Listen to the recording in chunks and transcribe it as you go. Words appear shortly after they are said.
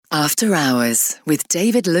After Hours with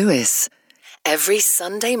David Lewis. Every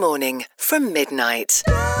Sunday morning from midnight.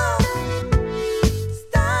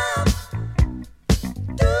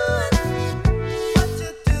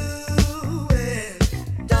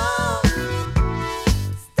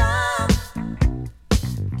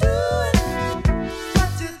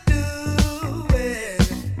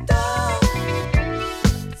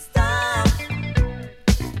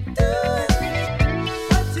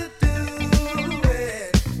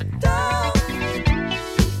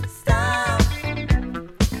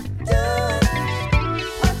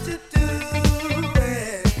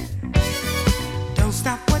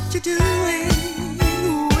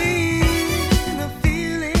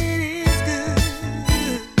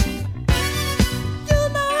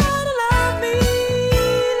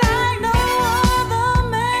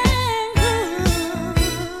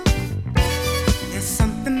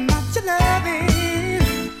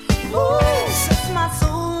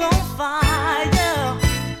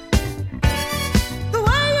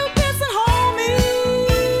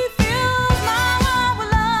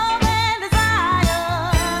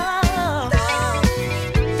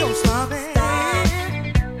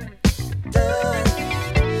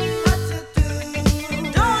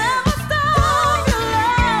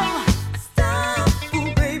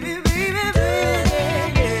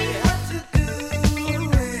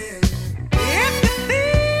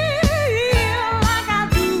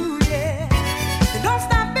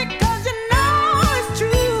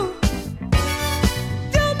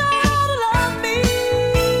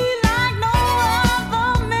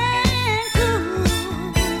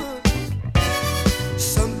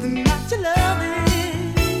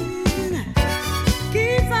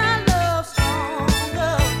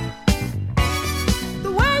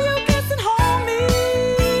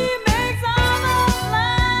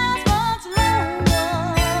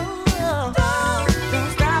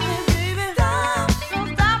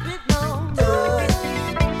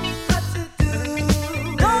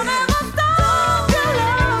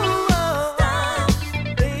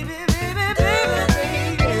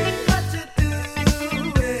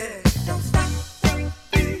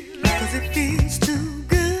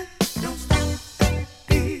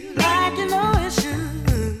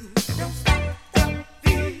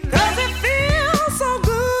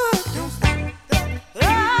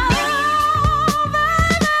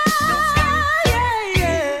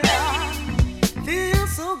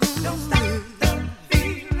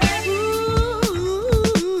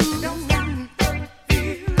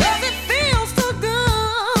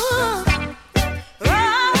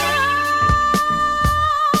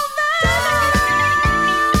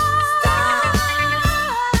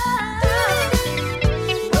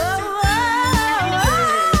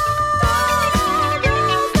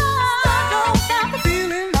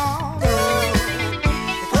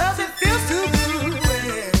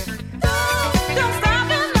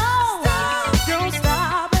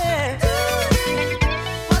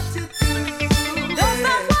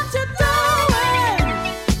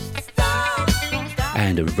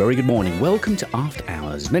 Very good morning. Welcome to After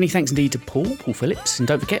Hours. Many thanks indeed to Paul Phillips. And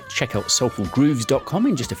don't forget, check out soulfulgrooves.com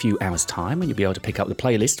in just a few hours' time and you'll be able to pick up the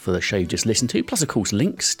playlist for the show you just listened to, plus, of course,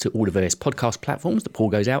 links to all the various podcast platforms that Paul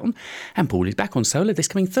goes out on. And Paul is back on solo this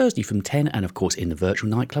coming Thursday from 10 and, of course, in the virtual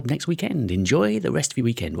nightclub next weekend. Enjoy the rest of your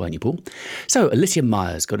weekend, won't you, Paul? So, Alicia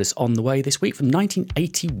Myers got us on the way this week from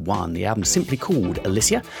 1981. The album's simply called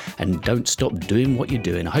Alicia, and don't stop doing what you're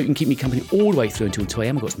doing. I hope you can keep me company all the way through until 2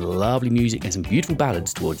 a.m. I've got some lovely music and some beautiful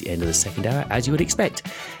ballads towards the end of the second hour, as you would expect.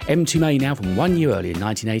 M2May now from 1 year earlier in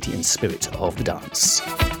 1980 and Spirit of the Dance.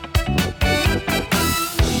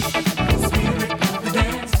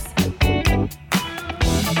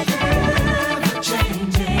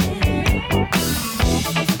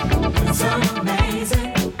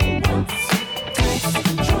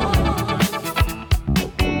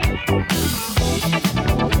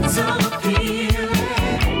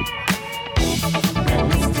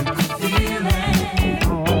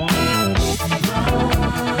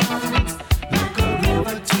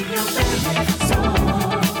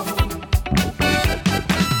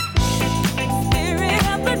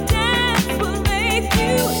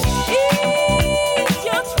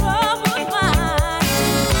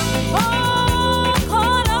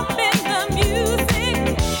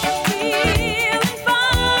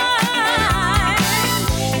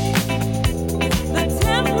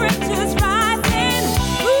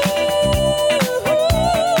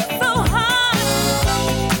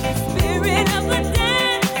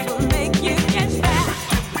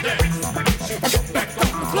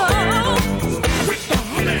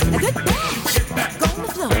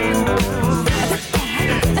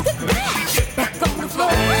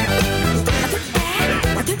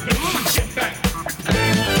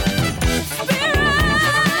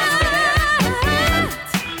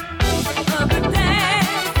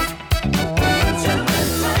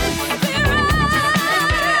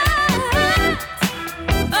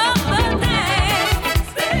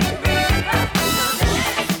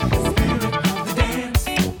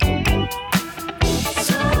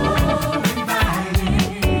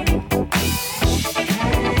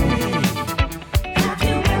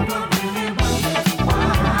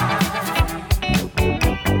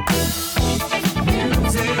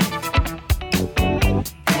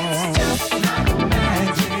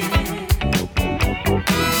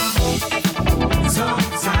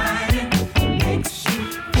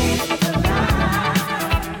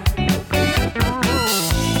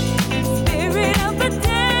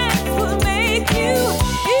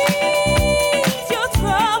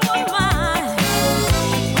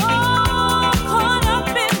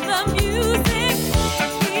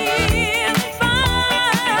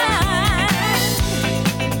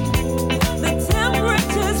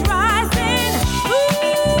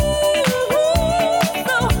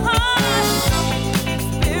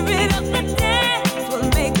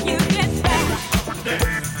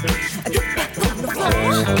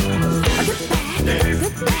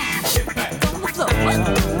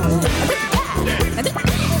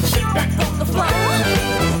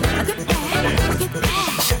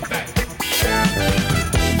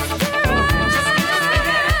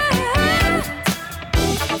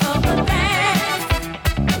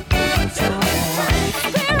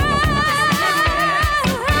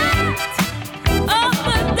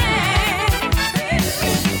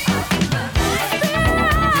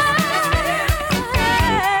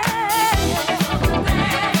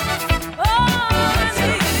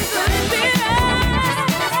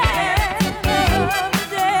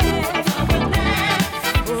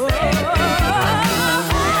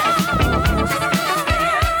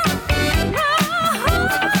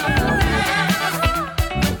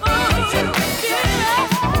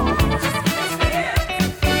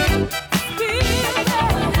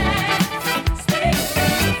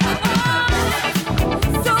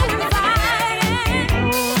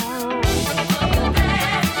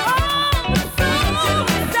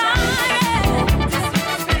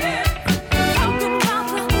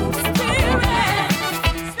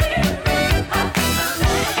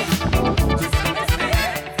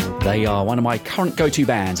 They are one of my current go-to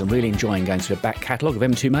bands. I'm really enjoying going through the back catalogue of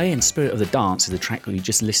M2MA, and Spirit of the Dance is the track that we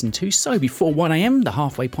just listened to. So before 1am, the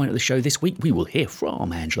halfway point of the show this week, we will hear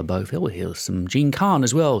from Angela Bofill, we'll hear some Gene Khan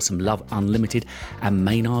as well, some Love Unlimited and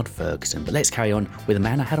Maynard Ferguson. But let's carry on with a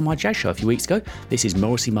man I had on my jazz show a few weeks ago. This is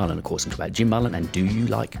Morrissey Mullen, of course, I'm talking about Jim Mullen and Do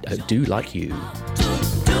Like You.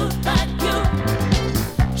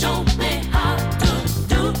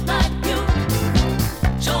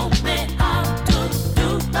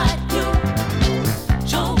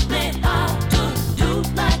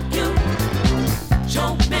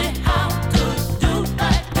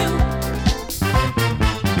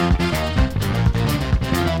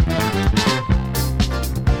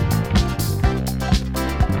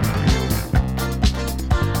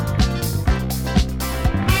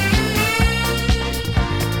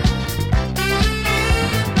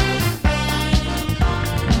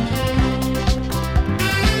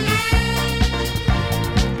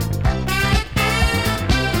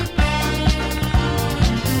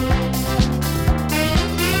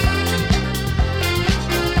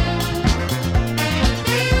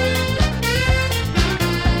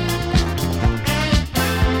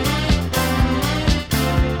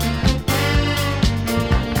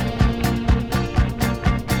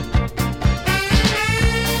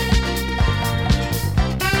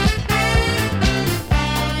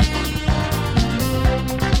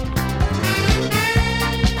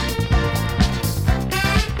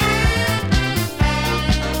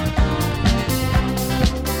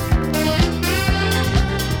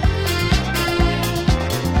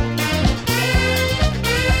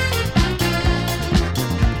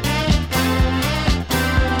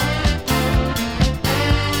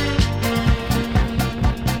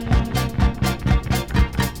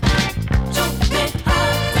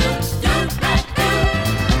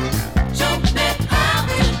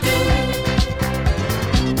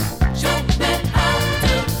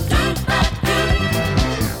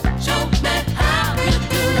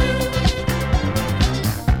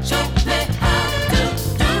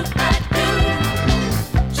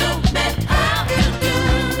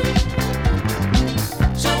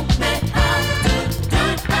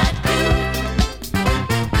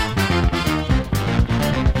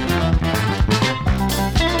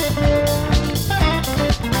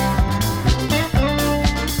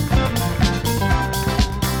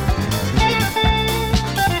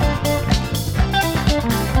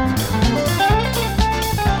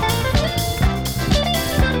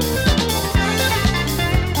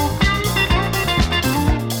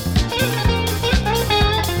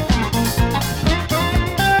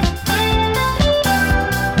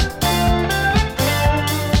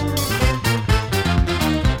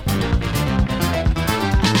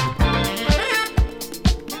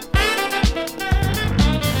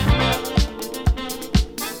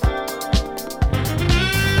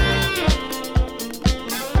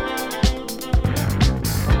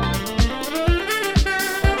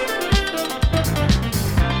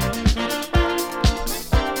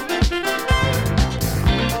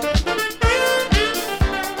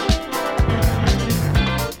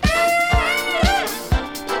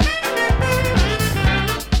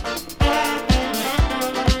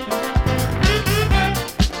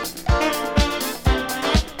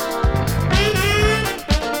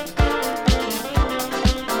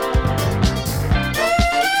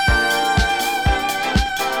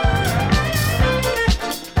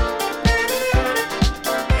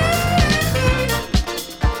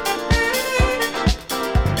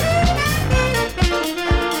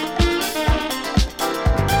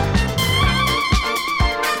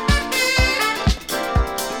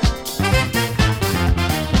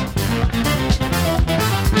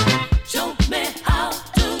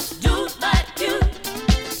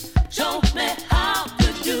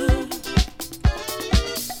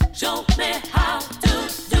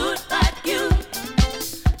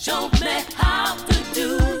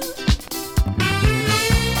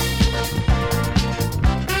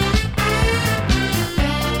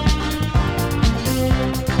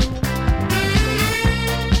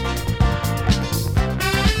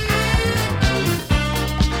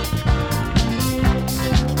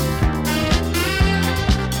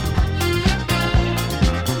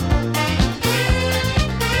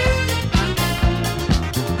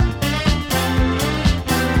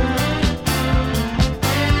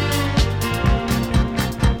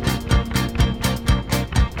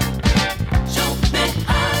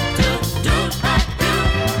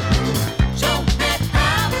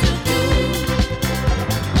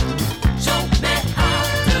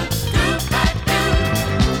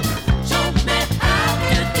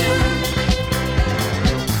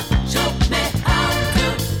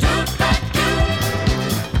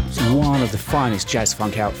 finest jazz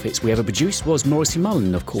funk outfits we ever produced was Morrissey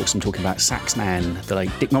Mullen. Of course, I'm talking about sax man, the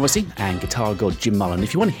late Dick Morrissey, and guitar god Jim Mullen.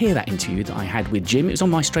 If you want to hear that interview that I had with Jim, it was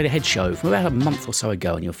on my Straight Ahead show from about a month or so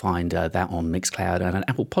ago, and you'll find that on Mixcloud and on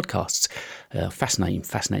Apple Podcasts. Fascinating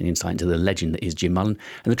insight into the legend that is Jim Mullen.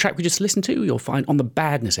 And the track we just listened to, you'll find on the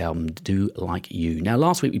Badness album, Do Like You. Now,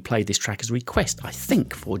 last week we played this track as a request, I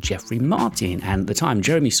think, for Jeffrey Martin. And at the time,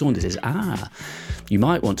 Jeremy Saunders says, you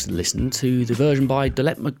might want to listen to the version by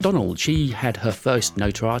Dolette MacDonald. She had her first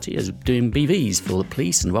notoriety as doing BVs for the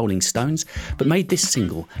Police and Rolling Stones, but made this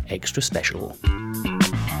single extra special.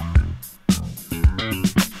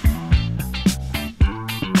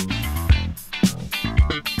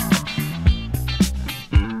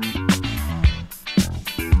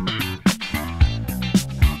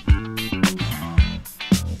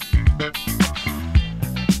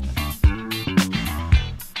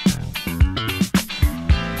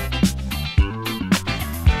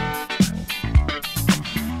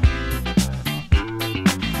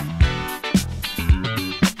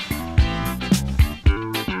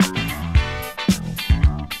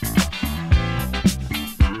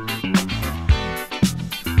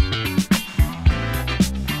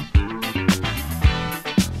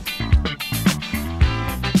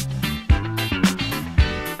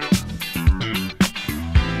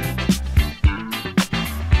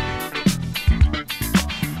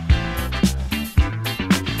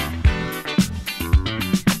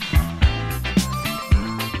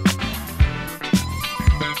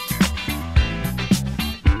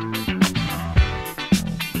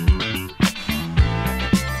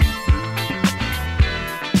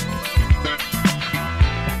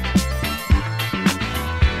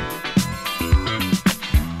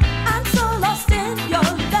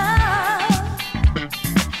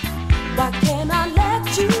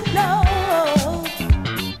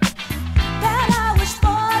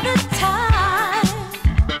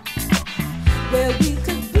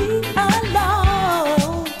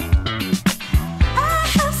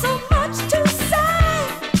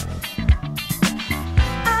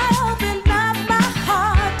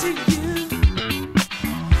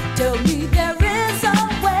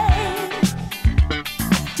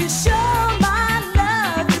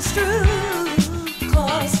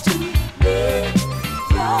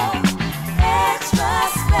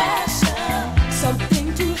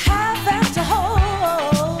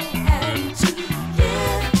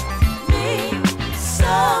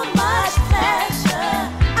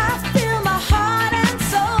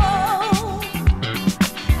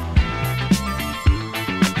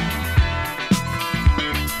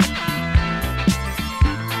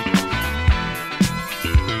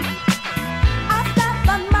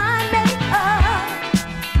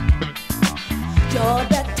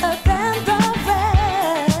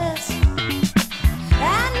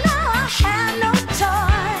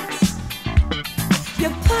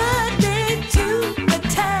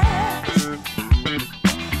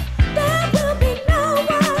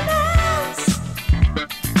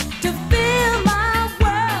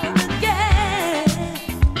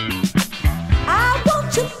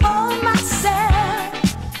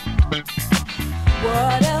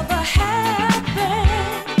 Whatever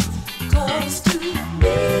happens, 'cause to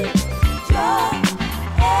me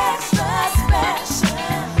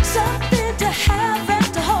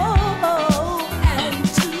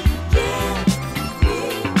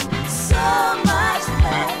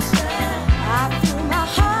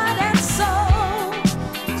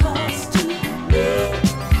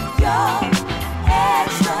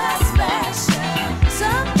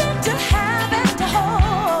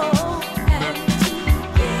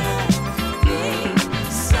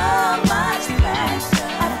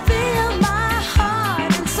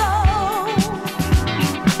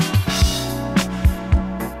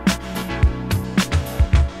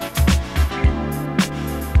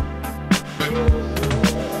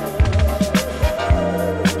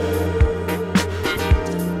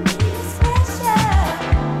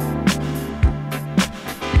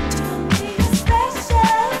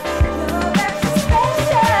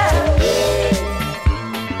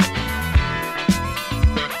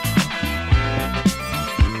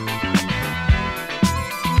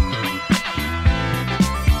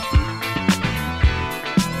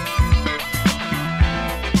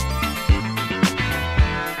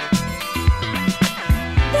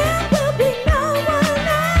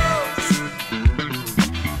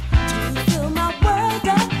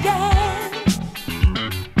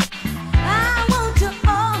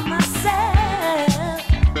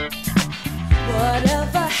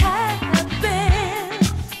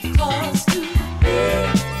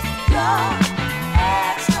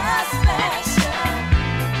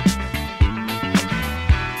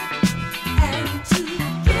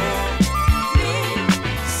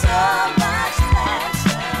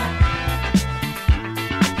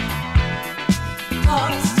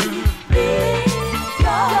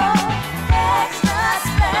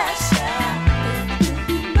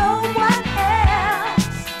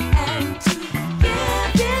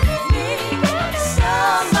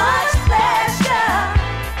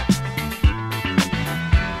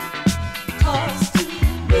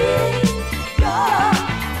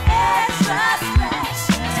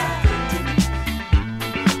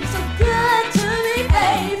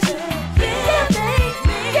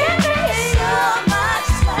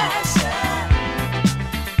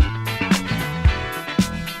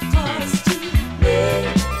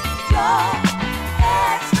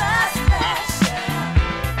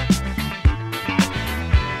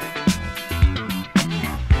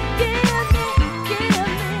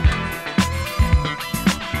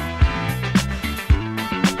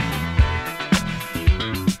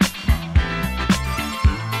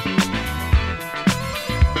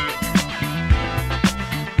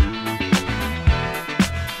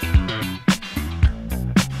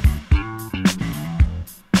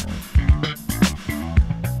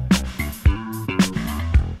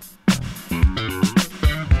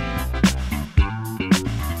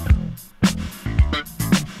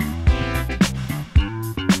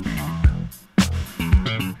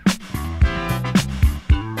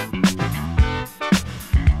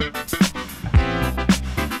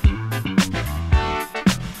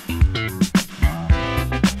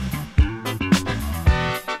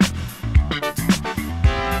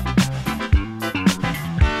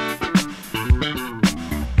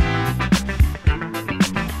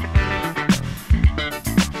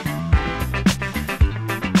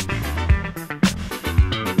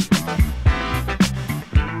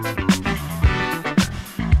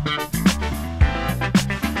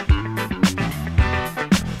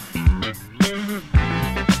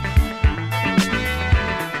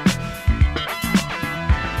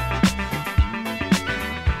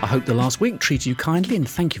I hope the last week treated you kindly, and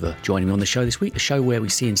thank you for joining me on the show this week, the show where we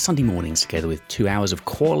see in Sunday mornings together with 2 hours of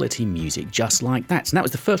quality music just like that. And that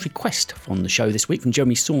was the first request from the show this week from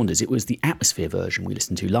Jeremy Saunders. It was the Atmosphere version we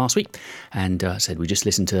listened to last week, and said we just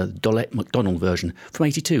listened to the Dolette McDonald version from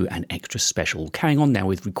 82, an extra special. Carrying on now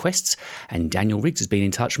with requests, and Daniel Riggs has been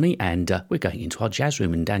in touch with me, and we're going into our jazz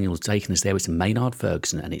room, and Daniel's taken us there with some Maynard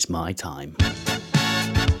Ferguson, and It's My Time.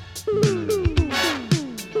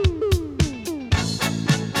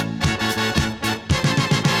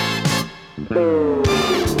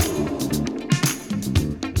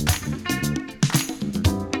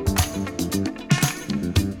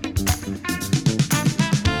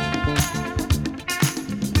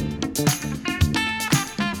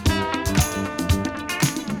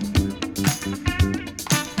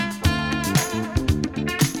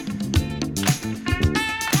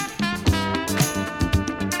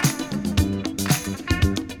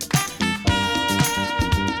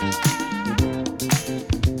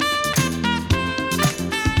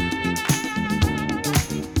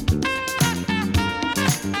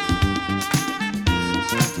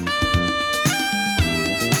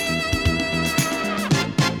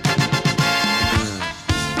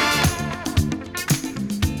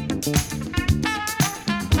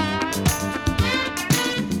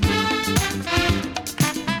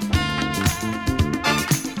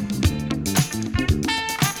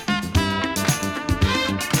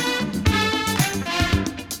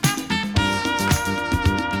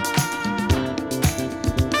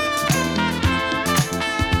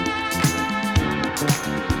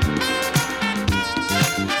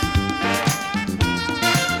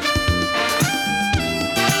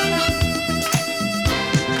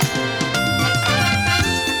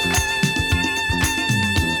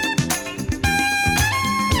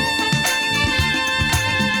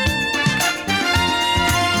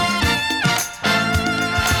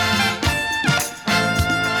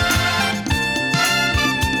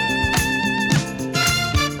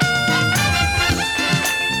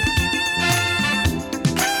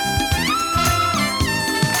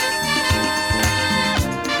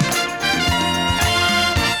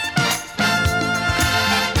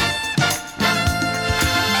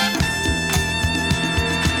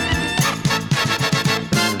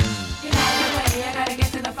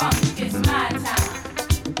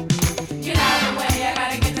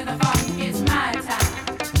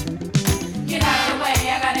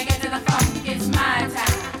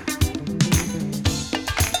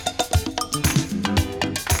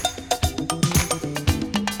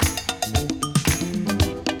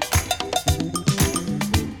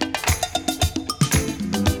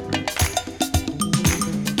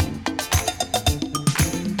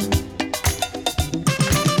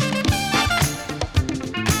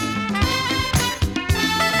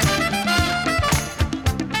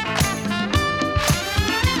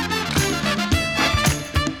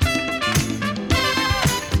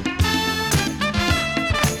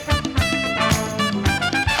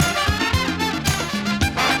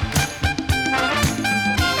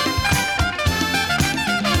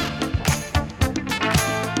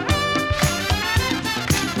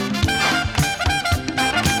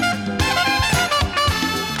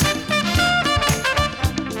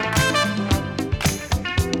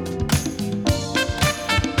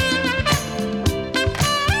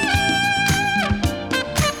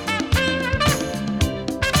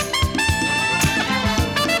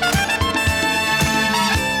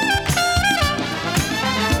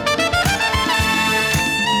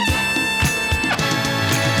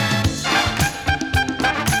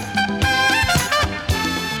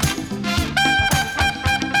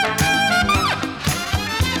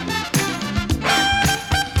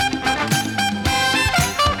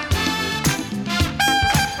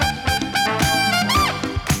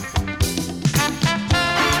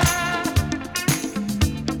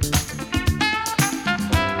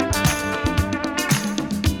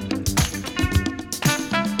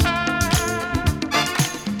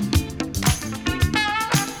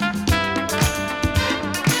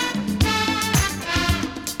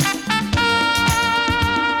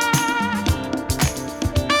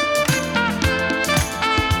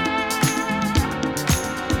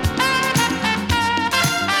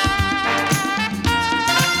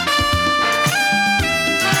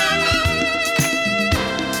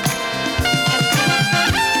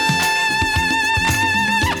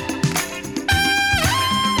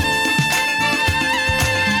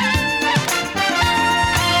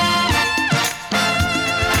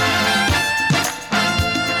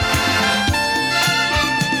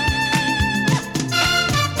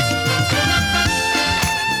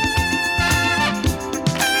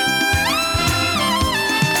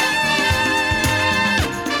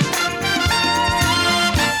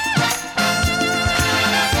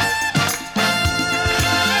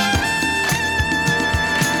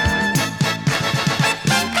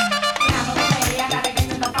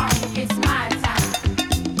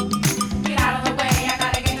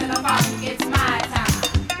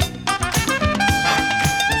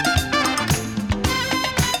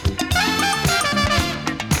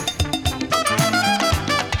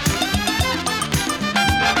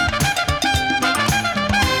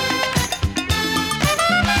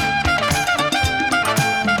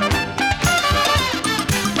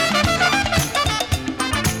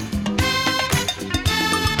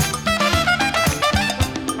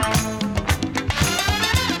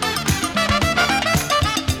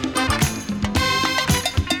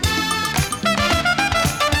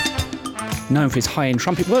 known for his high-end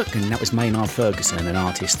trumpet work, and that was Maynard Ferguson, an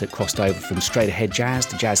artist that crossed over from straight-ahead jazz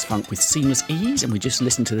to jazz funk with seamless ease, and we just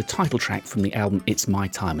listened to the title track from the album It's My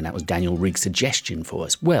Time, and that was Daniel Riggs' suggestion for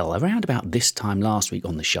us. Well, around about this time last week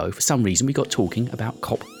on the show, for some reason we got talking about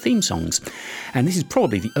cop theme songs, and this is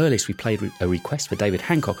probably the earliest we played a request for David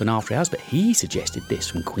Hancock on After Hours, but he suggested this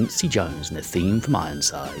from Quincy Jones and the theme from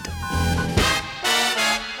Ironside.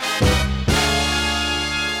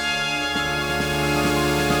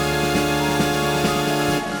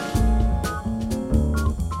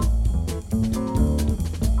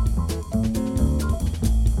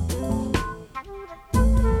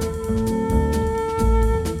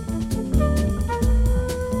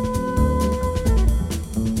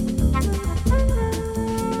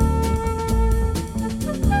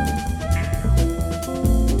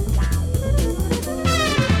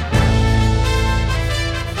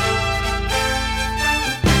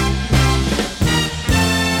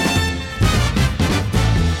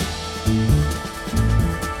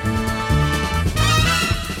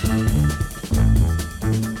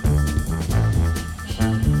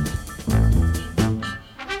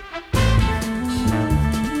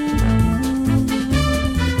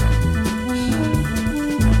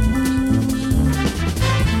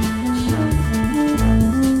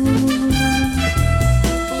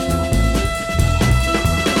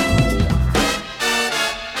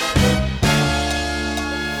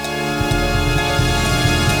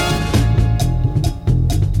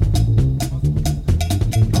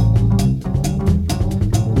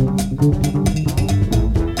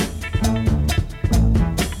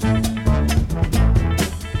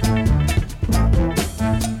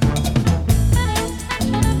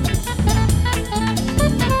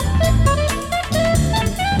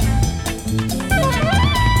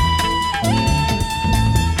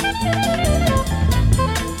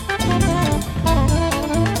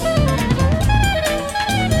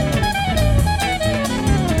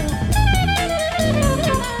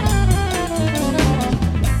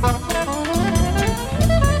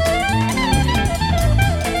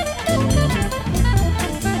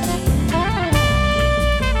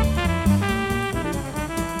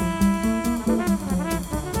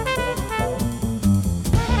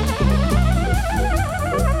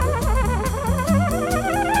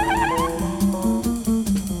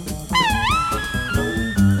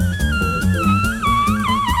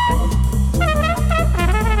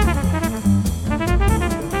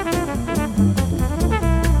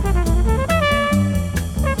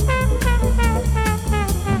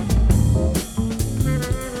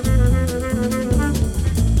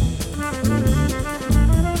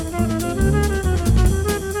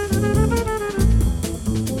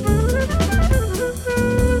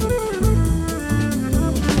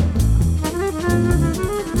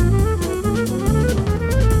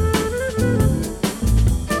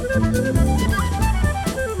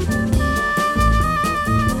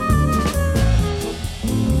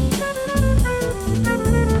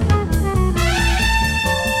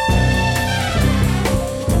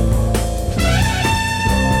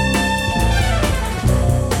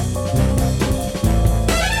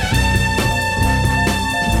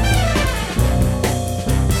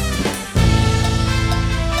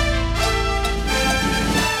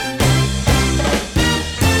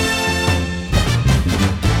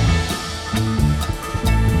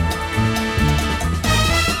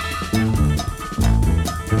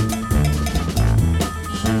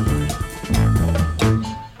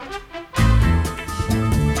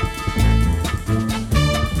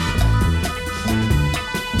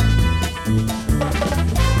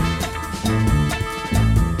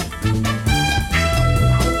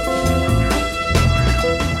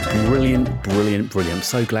 Brilliant.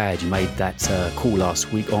 So glad you made that call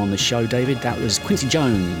last week on the show, David. That was Quincy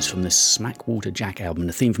Jones from the Smackwater Jack album,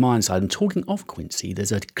 the theme from Ironside. And talking of Quincy,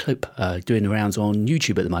 there's a clip doing the rounds on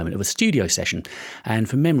YouTube at the moment of a studio session. And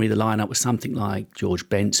from memory, the lineup was something like George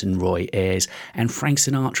Benson, Roy Ayers, and Frank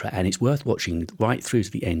Sinatra. And it's worth watching right through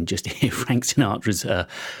to the end just to hear Frank Sinatra's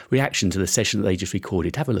reaction to the session that they just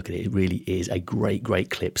recorded. Have a look at it. It really is a great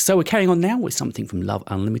clip. So we're carrying on now with something from Love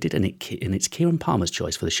Unlimited, and it's Kieran Palmer's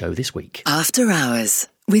choice for the show this week. After Hours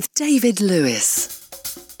with David Lewis.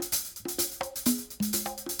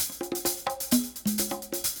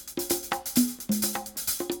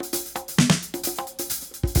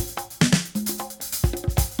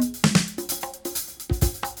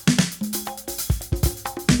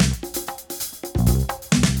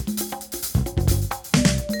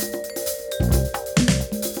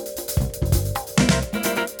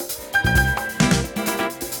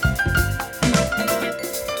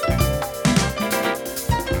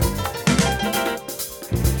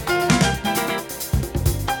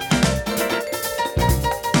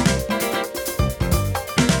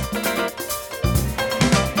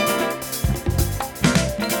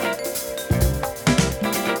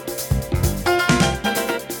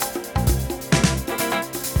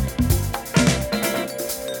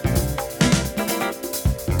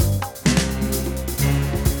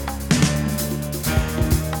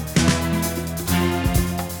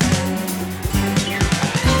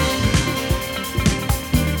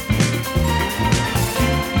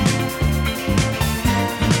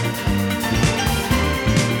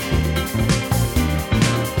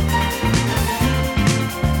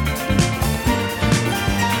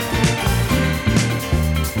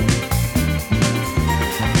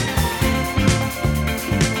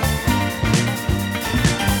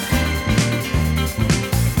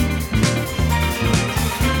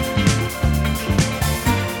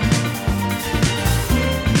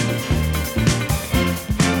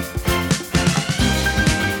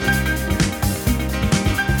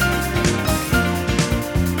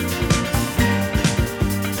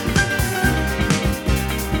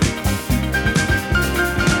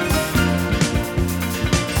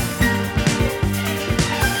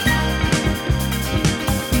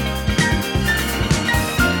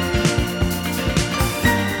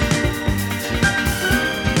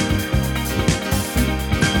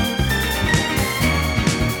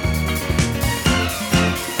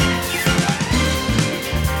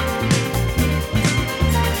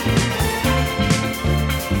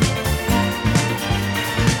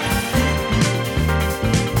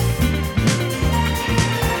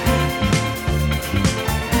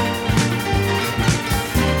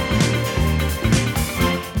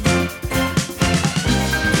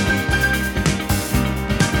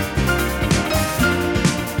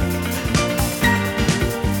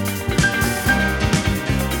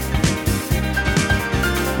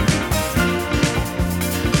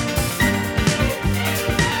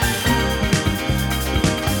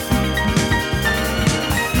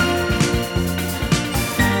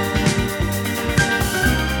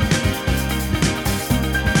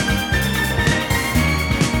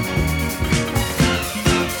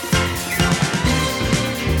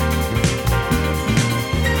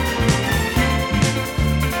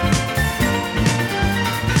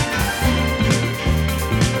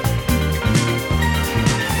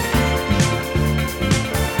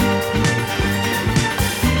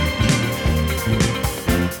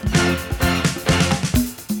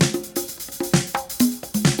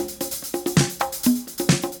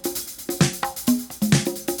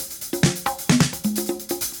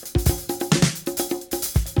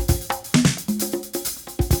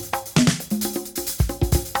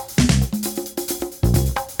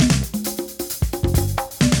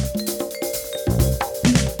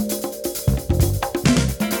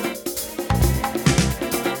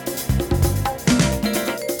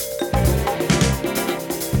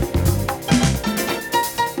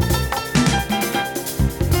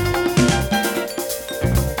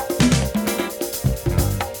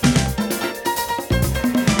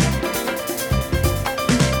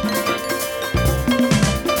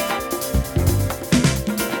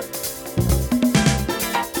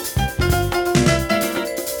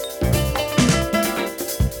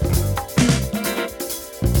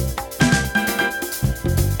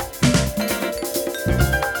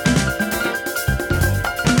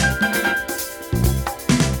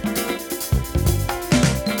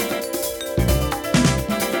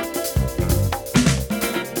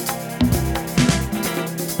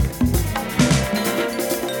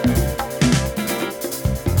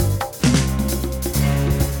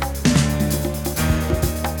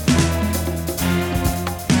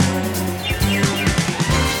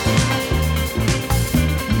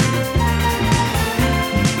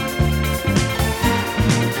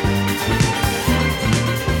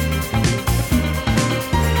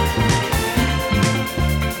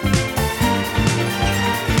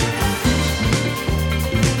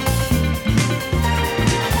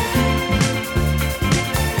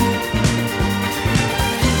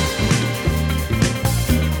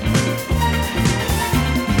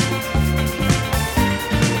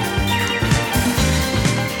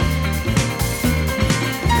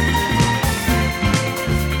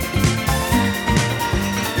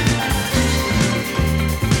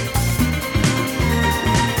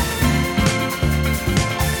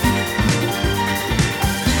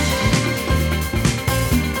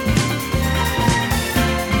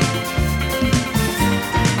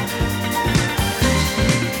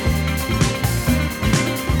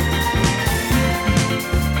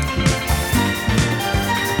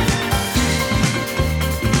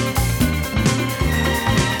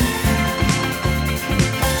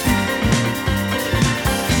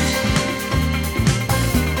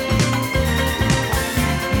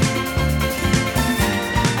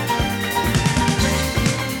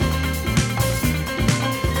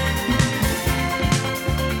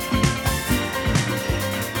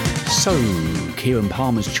 So, Kieran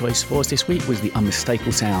Palmer's choice for us this week was the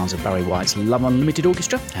unmistakable sounds of Barry White's Love Unlimited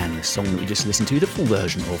Orchestra and the song that we just listened to, the full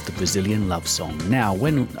version of the Brazilian Love Song. Now,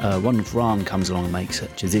 when Ron Varan comes along and makes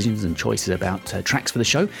decisions and choices about tracks for the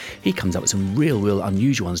show, he comes up with some real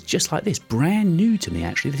unusual ones, just like this. Brand new to me,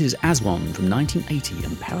 actually. This is Aswan from 1980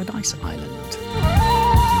 and Paradise Island.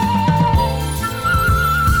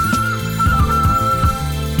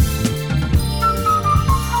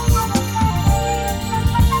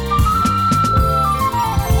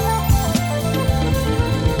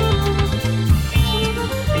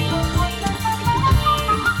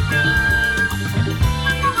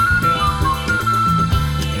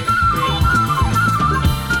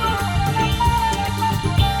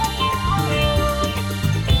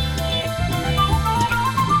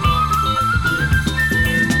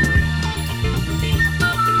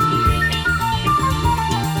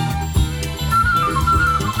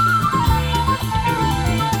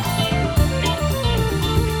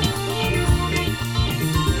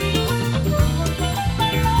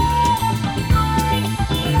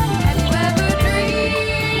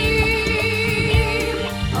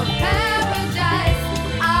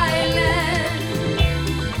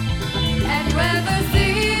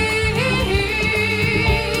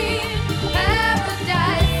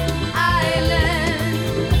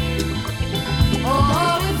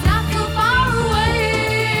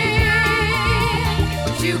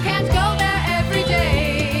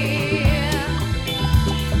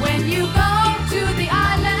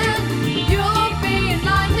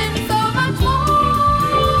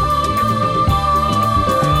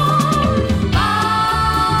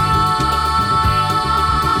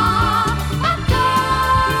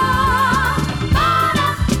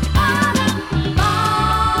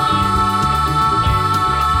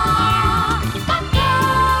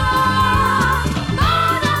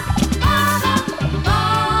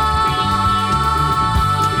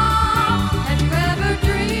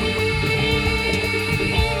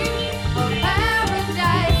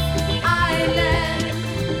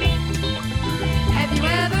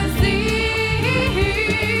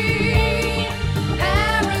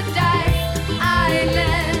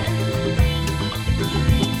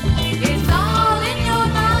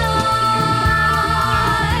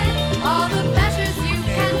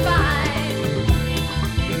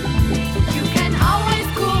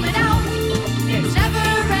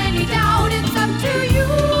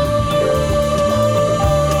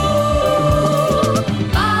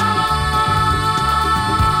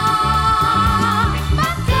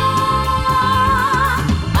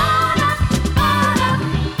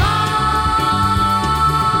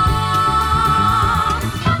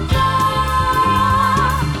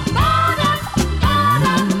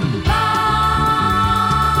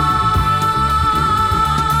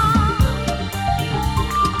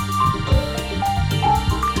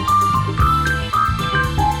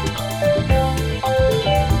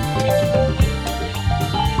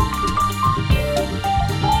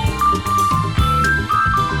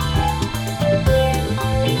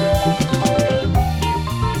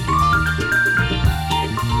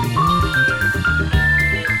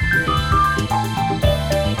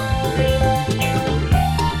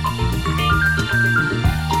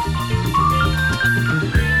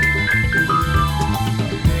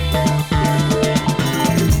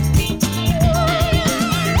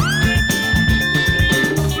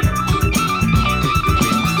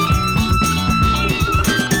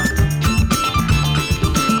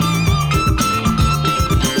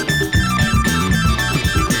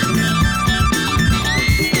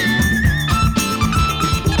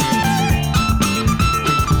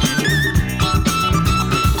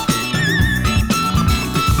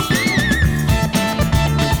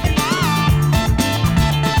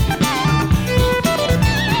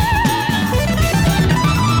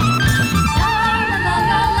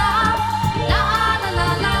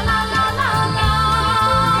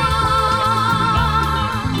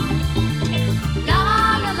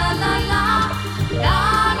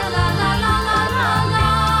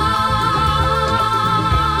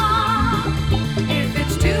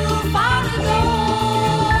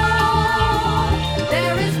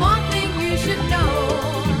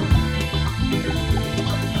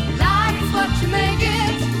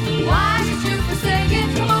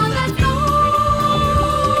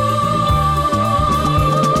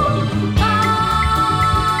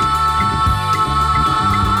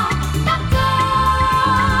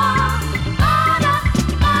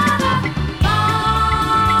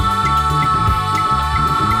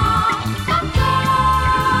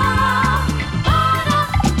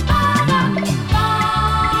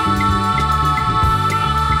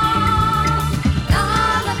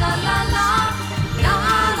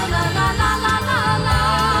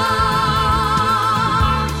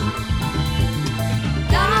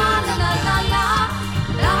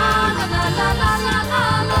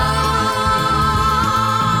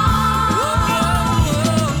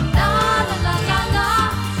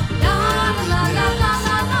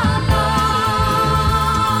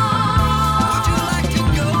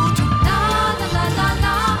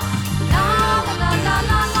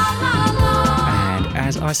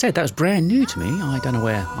 I said, that was brand new to me. I don't know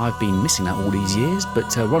where I've been missing that all these years,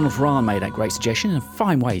 but Ronald Farrar made that great suggestion. A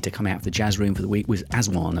fine way to come out of the jazz room for the week was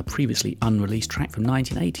Aswan, a previously unreleased track from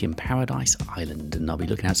 1980 in Paradise Island. And I'll be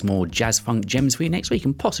looking at some more jazz funk gems for you next week,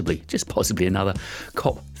 and possibly, just possibly, another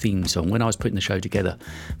Cop theme song. When I was putting the show together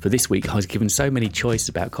for this week, I was given so many choices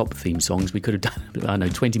about Cop theme songs. We could have done, I don't know,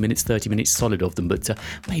 20 minutes, 30 minutes solid of them, but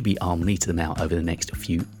maybe I'll meter them out over the next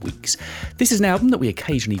few weeks. This is an album that we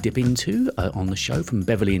occasionally dip into on the show from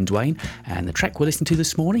Beverly and Dwayne, and the track we're listening to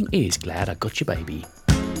this morning is Glad I Got You Baby.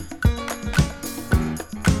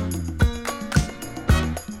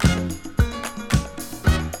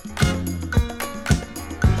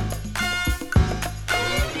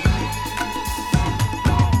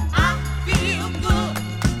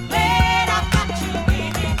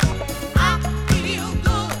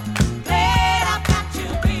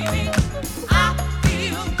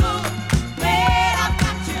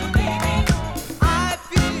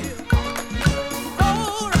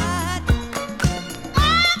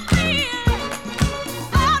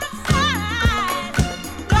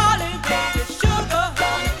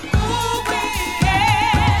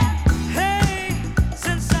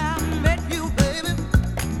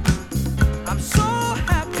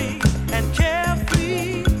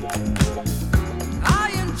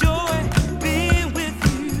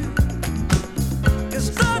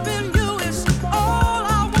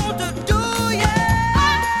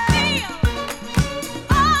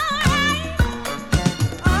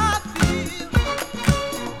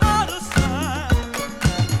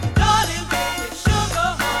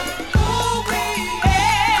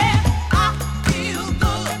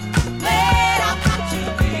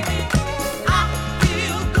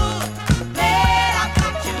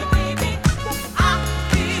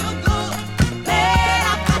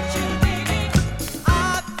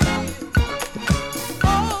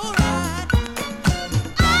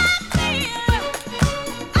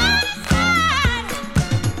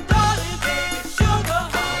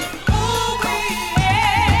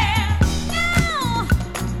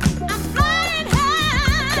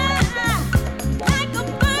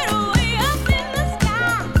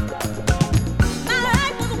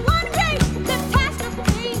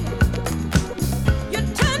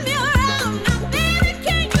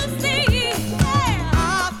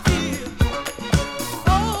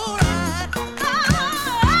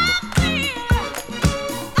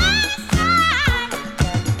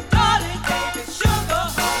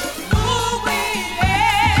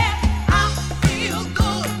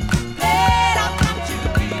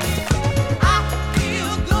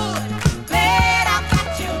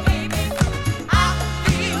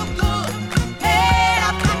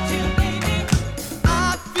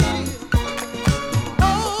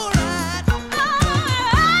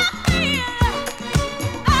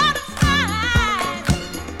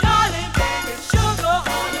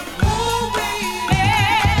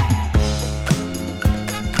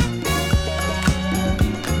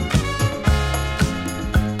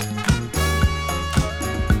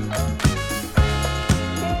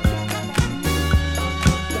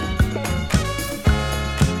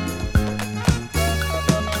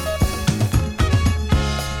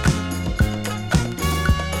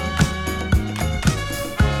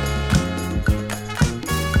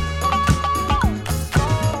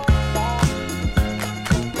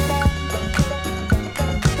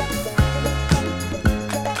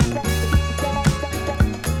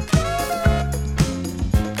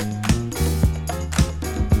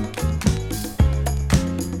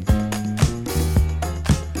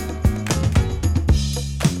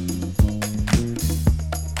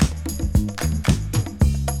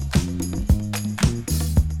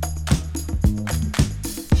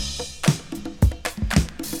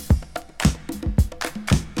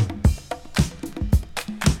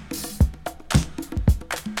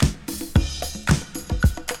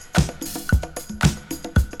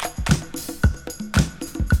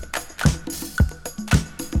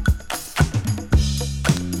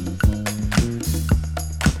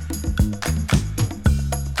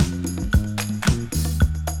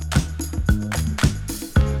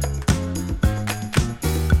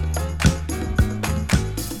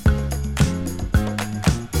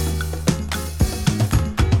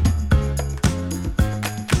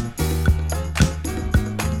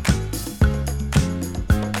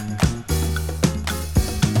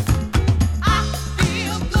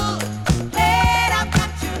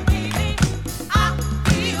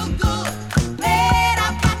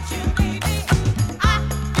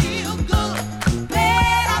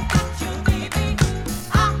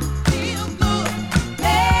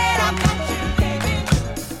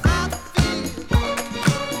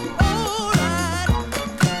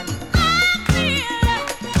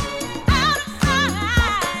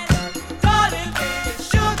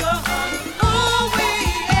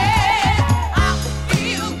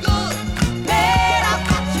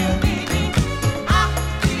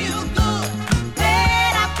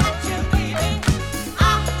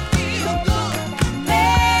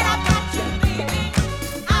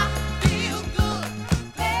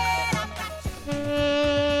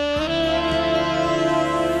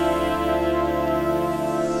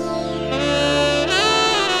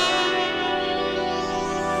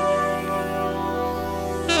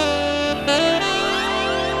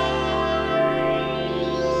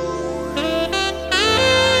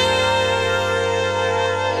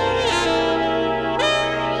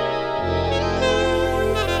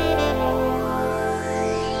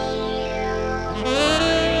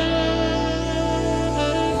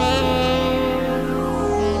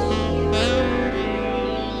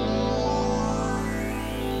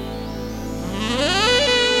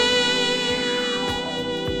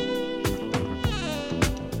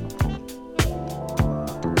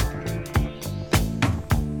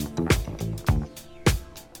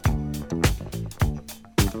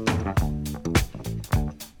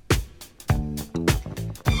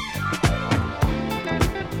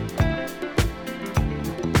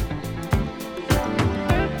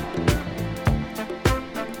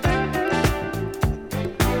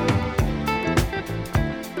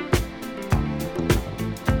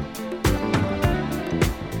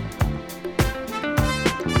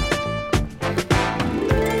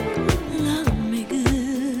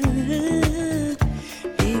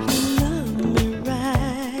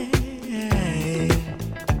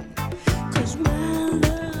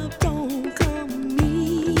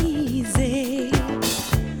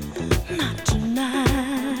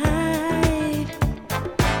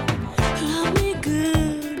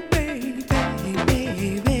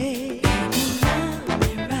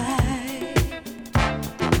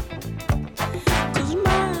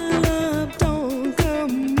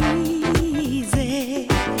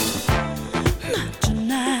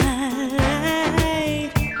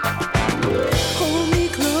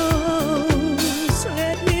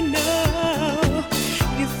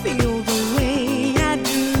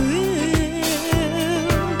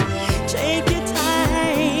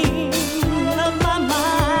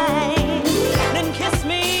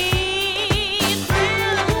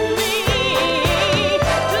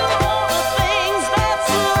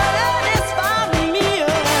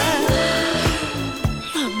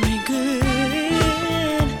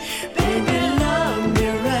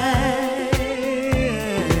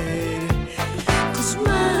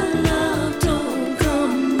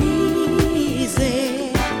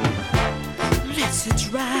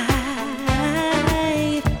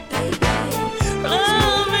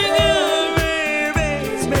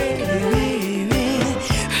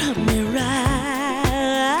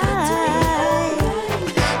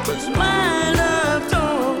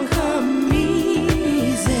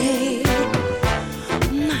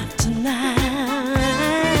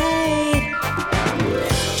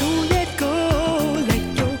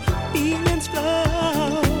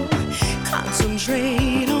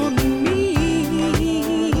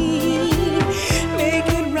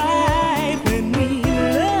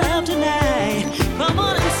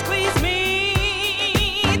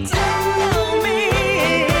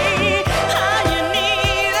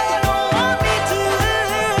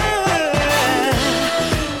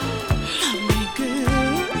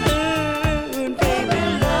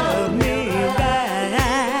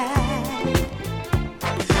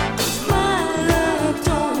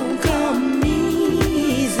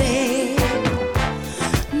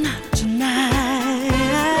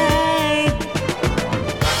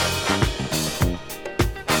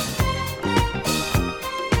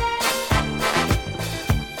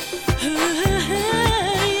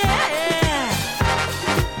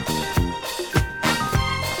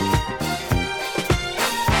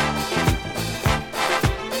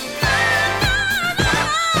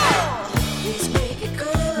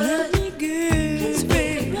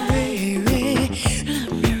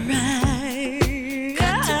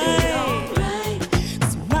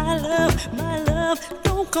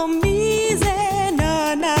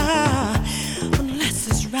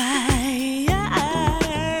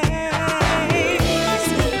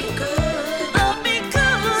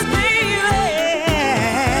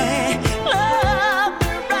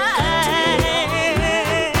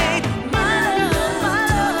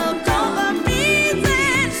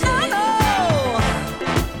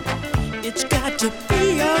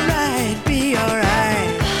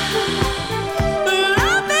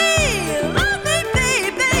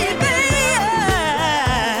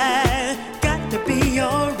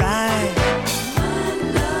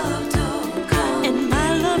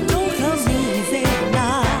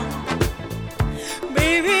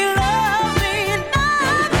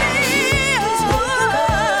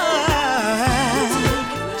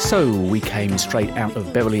 So we came straight out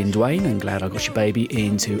of Beverly and Dwayne and Glad I Got Your Baby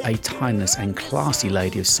into a timeless and classy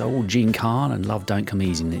lady of soul, Jean Carn and Love Don't Come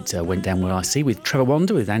Easy. And it went down well, I see, with Trevor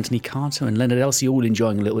Wanda, with Anthony Carter and Leonard Elsey, all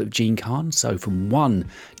enjoying a little bit of Jean Carn. So from one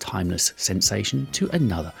timeless sensation to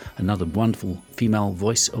another wonderful female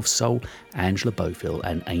voice of soul, Angela Bofill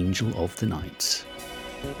and Angel of the Night.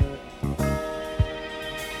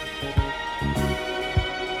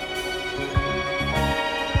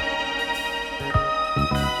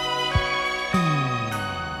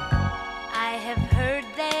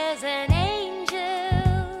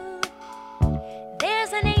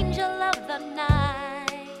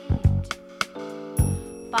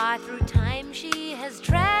 Far through time she has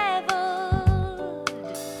traveled,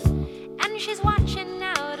 and she's watching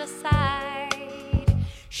out of sight.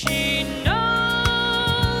 She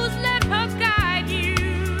knows, let her guide you.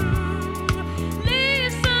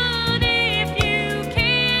 Listen if you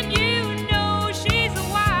can, you know she's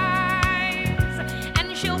wise,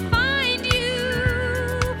 and she'll find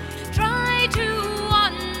you. Try to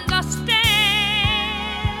understand.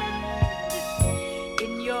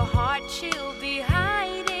 In your heart she'll be hiding.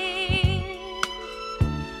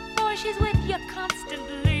 She's with you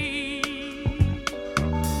constantly,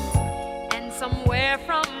 and somewhere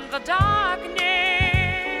from the darkness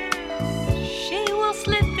she will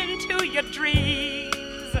slip into your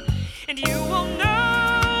dreams, and you will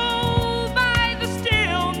know by the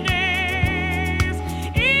stillness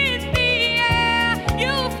in the air.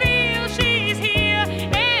 You'll feel she's here,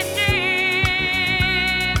 and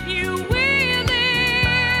if you will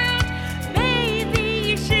it,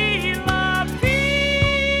 maybe she'll appear.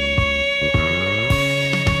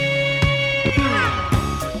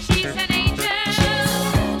 She's an angel.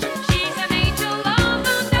 She's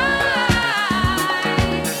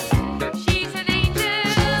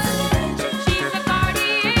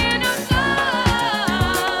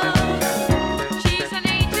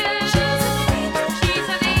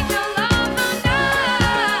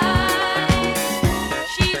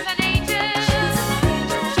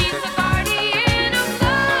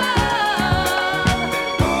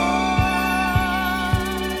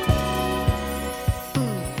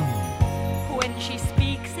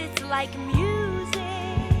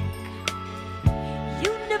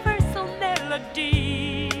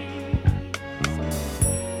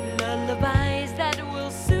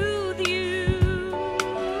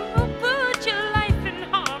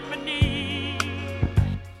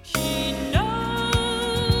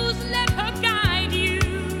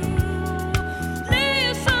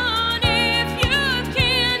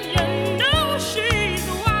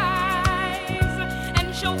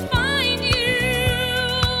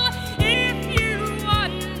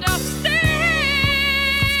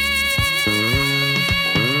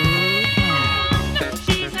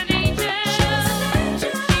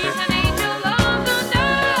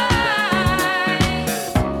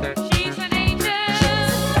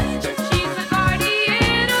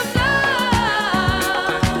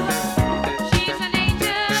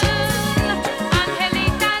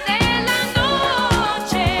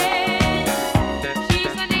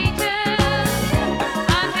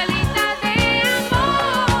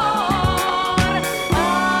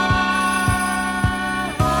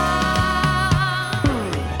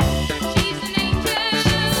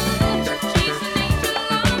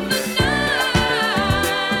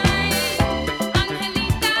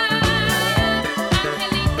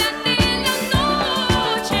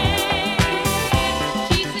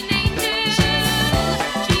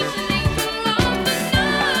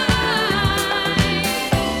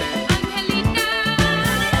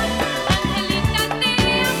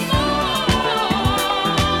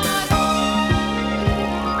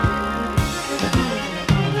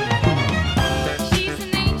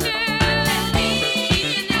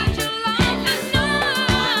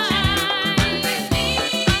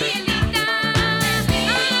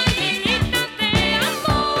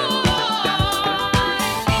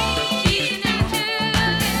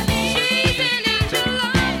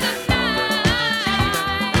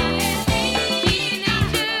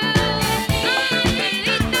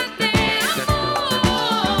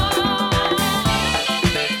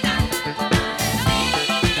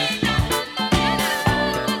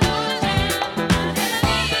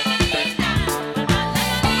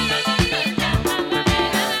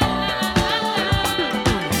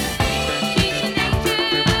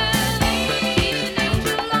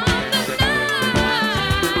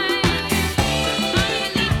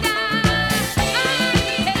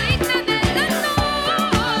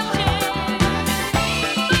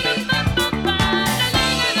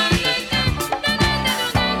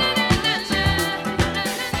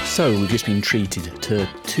So we've just been treated to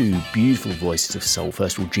two beautiful voices of soul.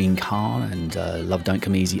 First of all, Jean Carr and Love Don't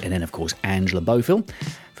Come Easy, and then of course Angela Bofill,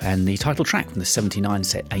 and the title track from the 79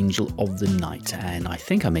 set, Angel of the Night. And I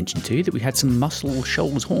think I mentioned to you that we had some Muscle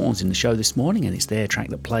Shoals horns in the show this morning, and it's their track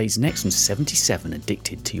that plays next from 77,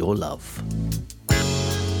 Addicted to Your Love.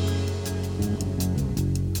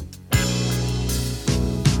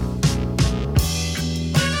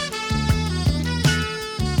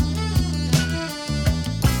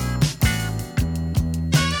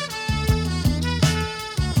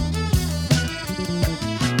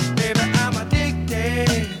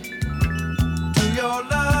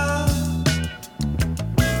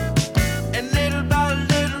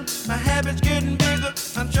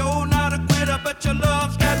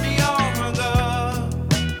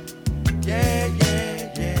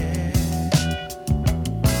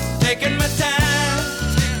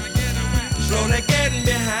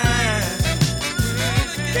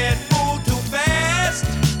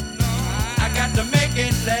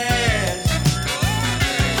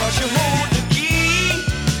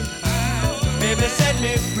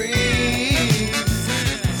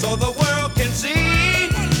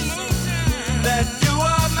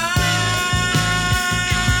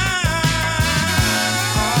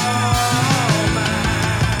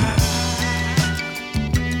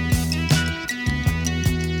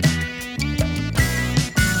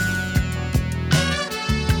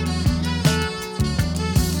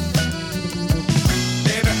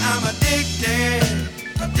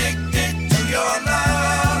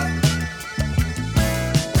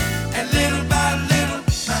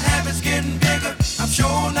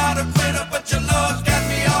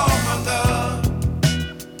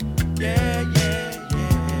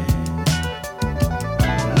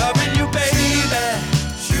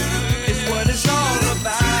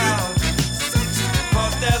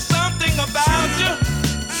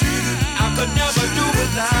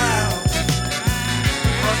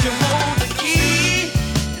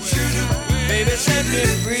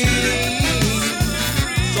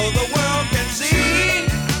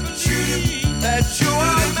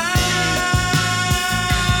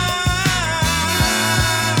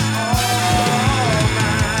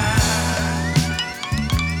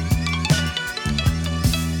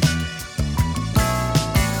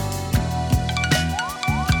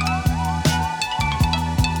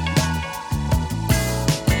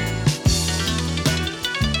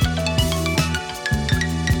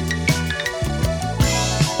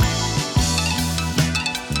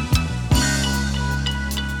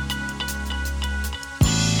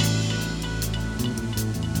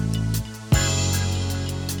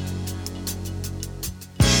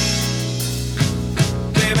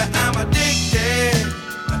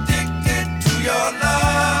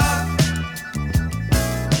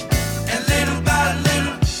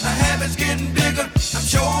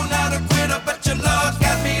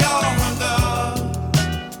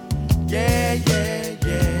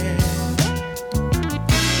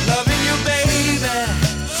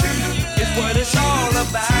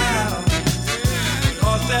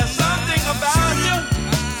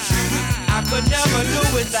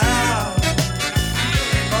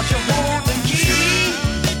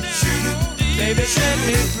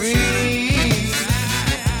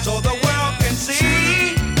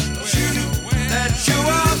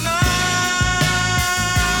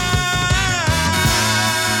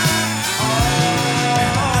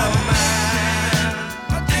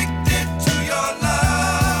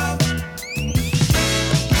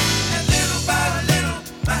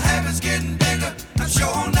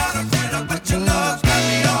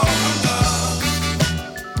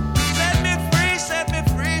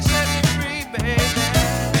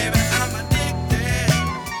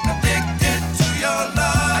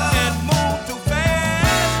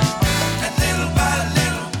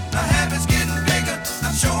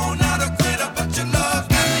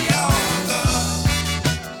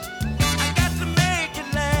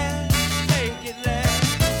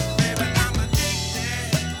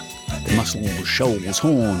 Shoals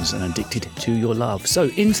horns and Addicted to Your Love. So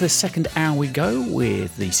into the second hour we go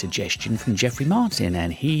with the suggestion from Jeffrey Martin,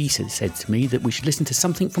 and he said to me that we should listen to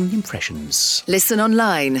something from The Impressions. Listen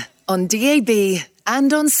online, on DAB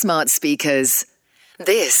and on smart speakers.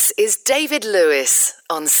 This is David Lewis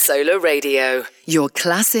on Solar Radio, your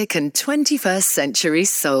classic and 21st century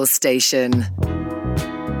soul station.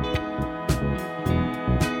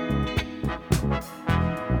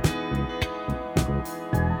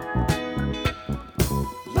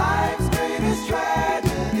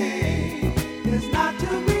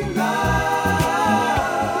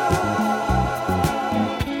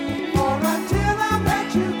 For until I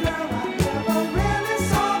met you, girl, I never really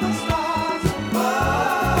saw the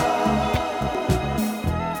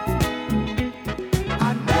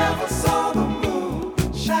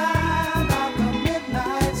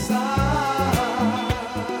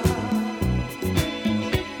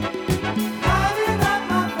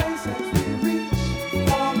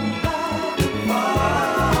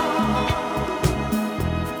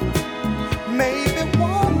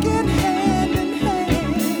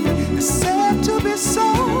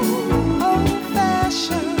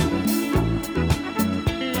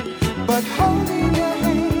but holding your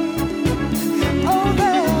hand. Oh,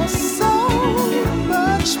 there's so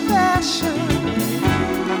much passion.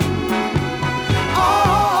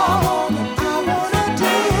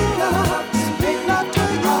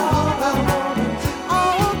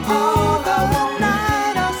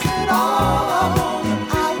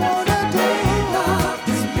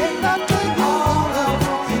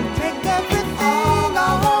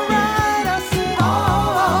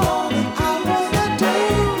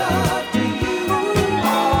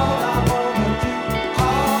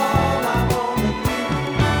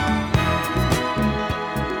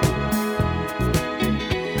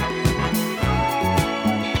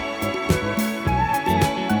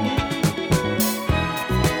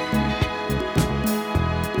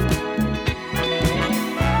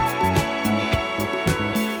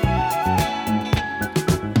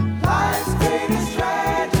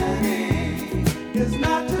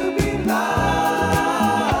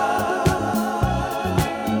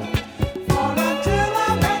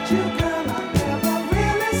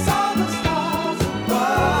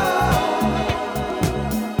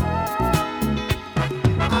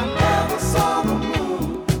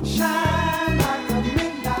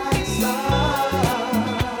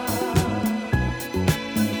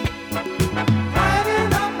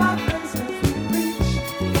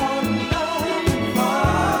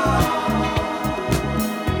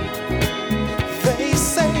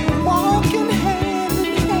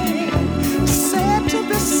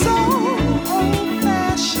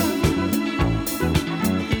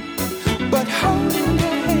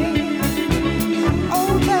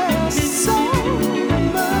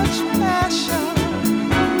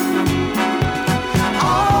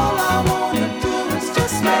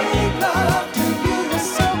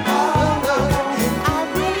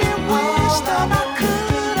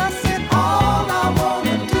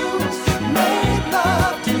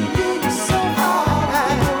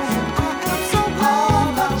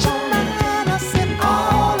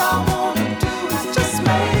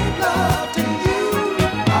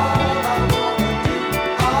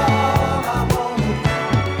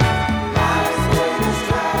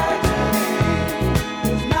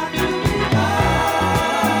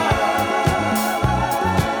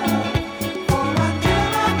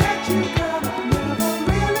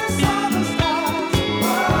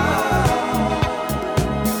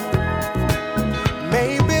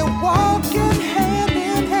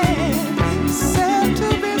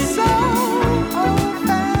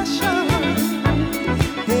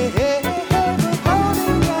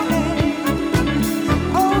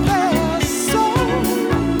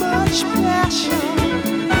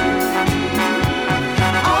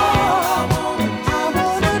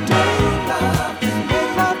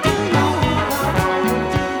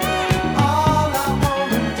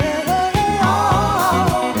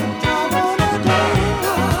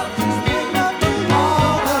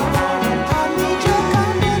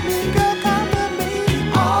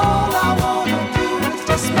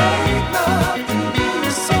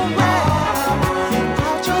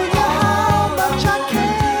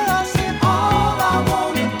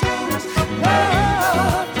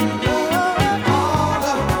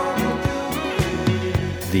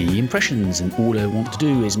 Impressions and All I Want to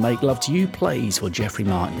Do Is Make Love to You plays for Jeffrey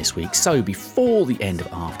Martin this week. So before the end of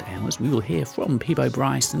After Hours, we will hear from Peabo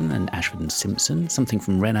Bryson and Ashford and Simpson, something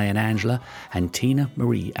from Renee and Angela and Tina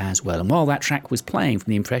Marie as well. And while that track was playing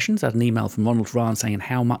from the Impressions, I had an email from Ronald Ferran saying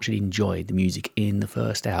how much he enjoyed the music in the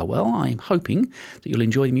first hour. Well, I'm hoping that you'll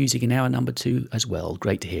enjoy the music in hour number 2 as well.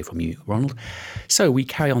 Great to hear from you, Ronald. So we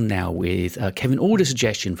carry on now with Kevin Order's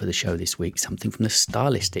suggestion for the show this week, something from the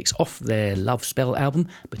Stylistics off their Love Spell album,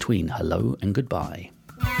 Between Hello and Goodbye.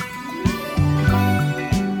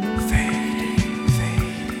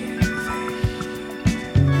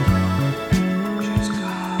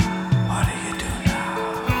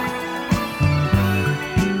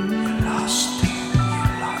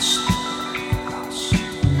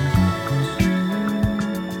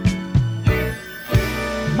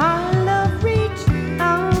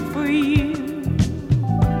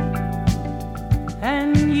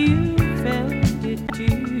 And you felt it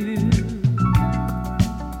too.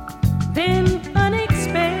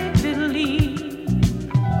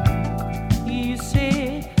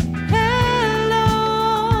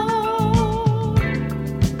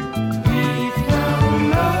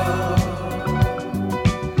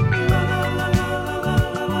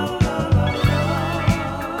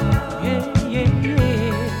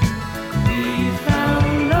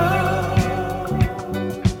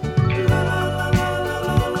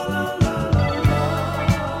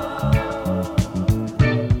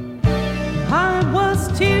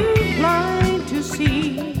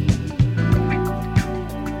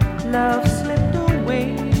 love slipped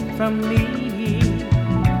away from me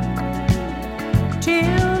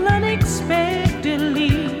till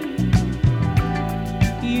unexpectedly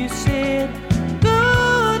you said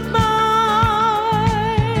goodbye.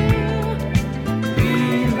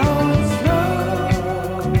 We lost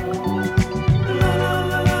love. La, la,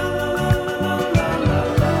 la, la, la, la, la, la,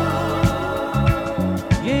 la.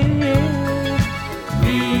 Yeah, yeah.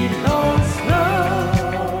 We lost love.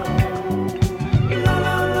 La,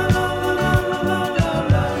 la, la, la, la, la, la,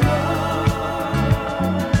 la, la.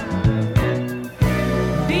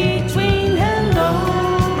 Between hello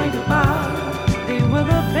and goodbye, they were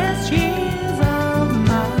the best years of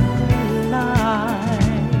my life.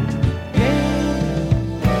 Yeah.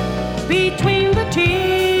 Between the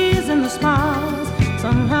tears and the smiles,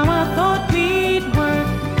 somehow I thought we'd work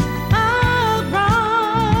out right.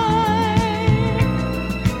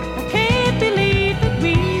 I can't believe that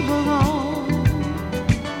we were wrong.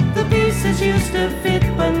 The pieces used to fit,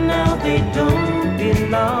 but now they don't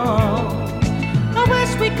belong. I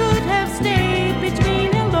wish we could have stayed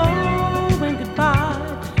between hello and goodbye.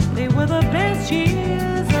 They were the best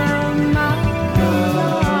years of my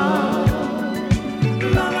life.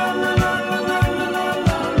 La, la, la, la, la, la, la, la,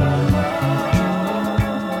 la, la.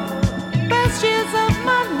 Best years of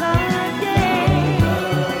my life, yeah.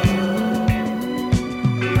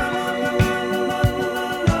 La, la, la, la, la, la,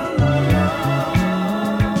 la, la, la.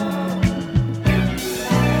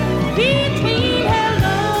 Between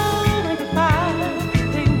hello and goodbye,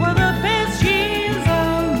 they were the best years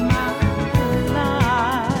of my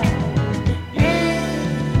life. Yeah.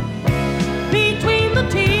 Between the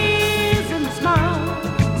tears and the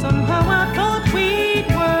smiles, somehow I thought we'd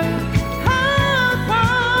work out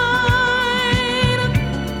right.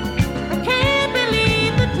 I can't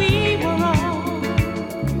believe that we were wrong.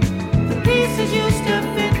 The pieces used to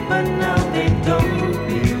fit, but now they don't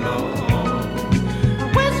belong. I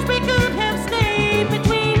wish we could have stayed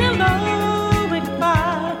between hello and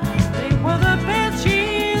goodbye. They were the best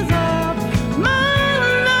years of my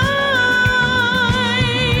life.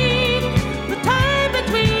 The time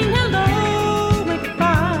between hello and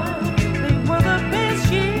goodbye. They were the best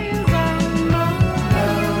years of my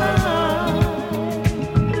life.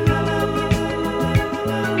 La, la, la, la, la,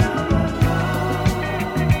 la, la, la.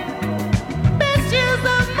 Best years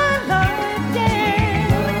of my life, yeah.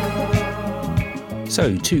 So,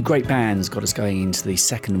 two great bands got us going into the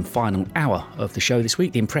second and final hour of the show this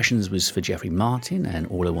week. The Impressions was for Jeffrey Martin, and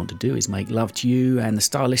All I Want to Do Is Make Love to You, and the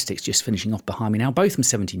Stylistics just finishing off behind me now, both from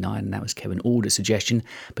 79, and that was Kevin Alder's suggestion,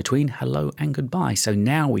 Between Hello and Goodbye. So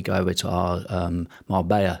now we go over to our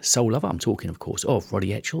Marbella soul lover. I'm talking, of course, of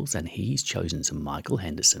Roddy Etchells, and he's chosen some Michael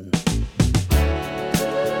Henderson.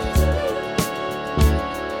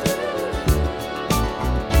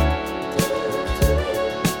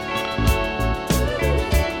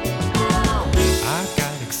 I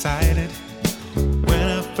got excited when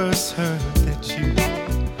I first heard that you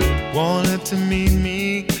wanted to meet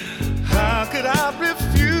me. How could I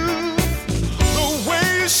refuse? The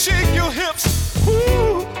way you shake your hips,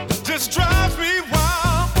 ooh, just drives me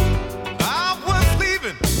wild. I was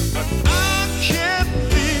leaving, but I can't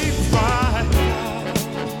leave right now.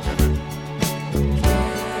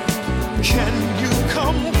 Can you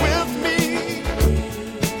come with me?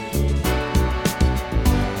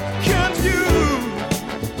 Can you?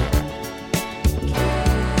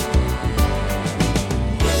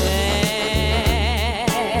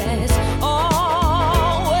 There's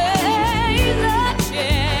always a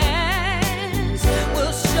chance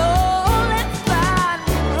we'll surely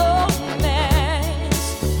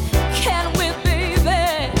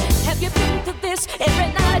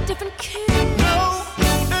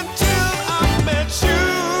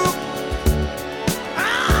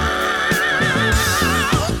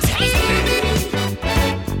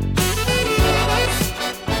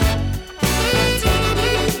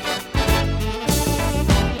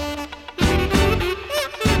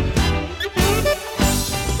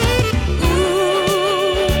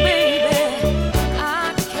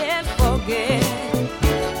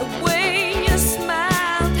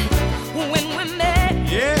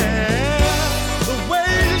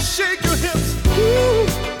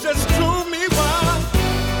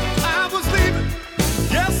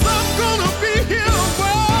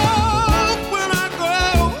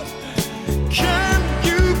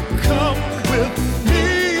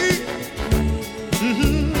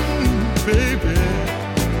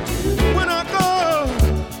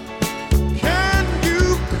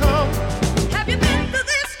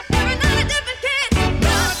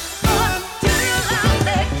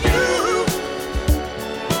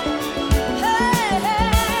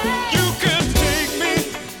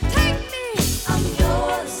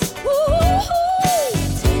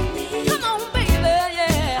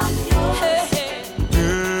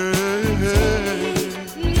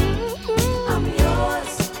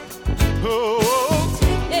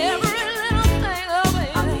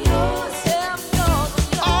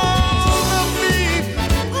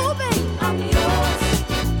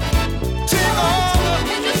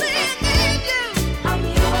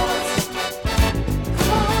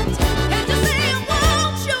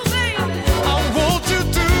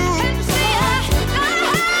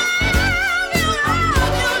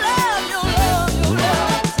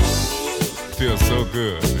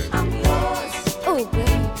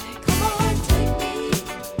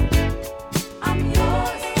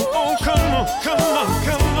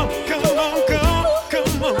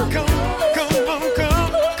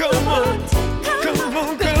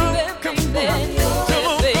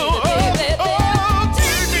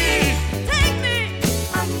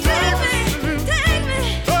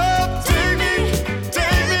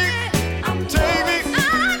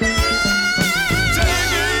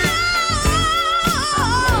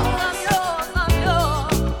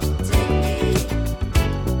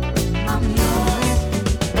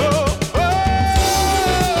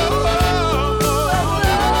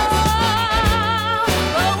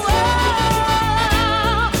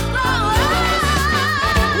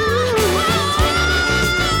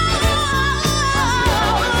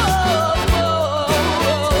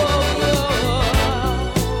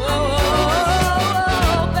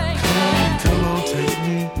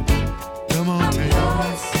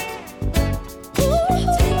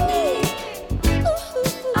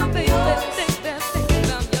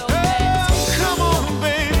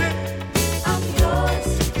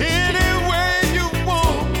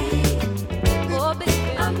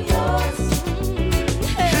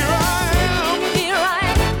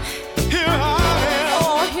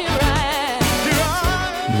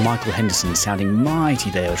Michael Henderson sounding mighty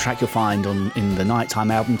there, a track you'll find in the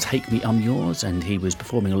Nighttime album Take Me I'm Yours, and he was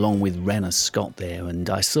performing along with Rena Scott there, and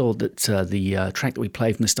I saw that the track that we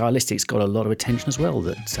played from the Stylistics got a lot of attention as well,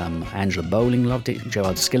 that Angela Bowling loved it,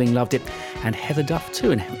 Gerard Skilling loved it, and Heather Duff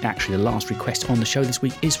too, and actually the last request on the show this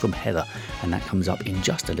week is from Heather, and that comes up in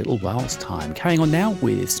just a little while's time. Carrying on now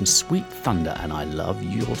with some Sweet Thunder and I Love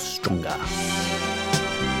You're Stronger.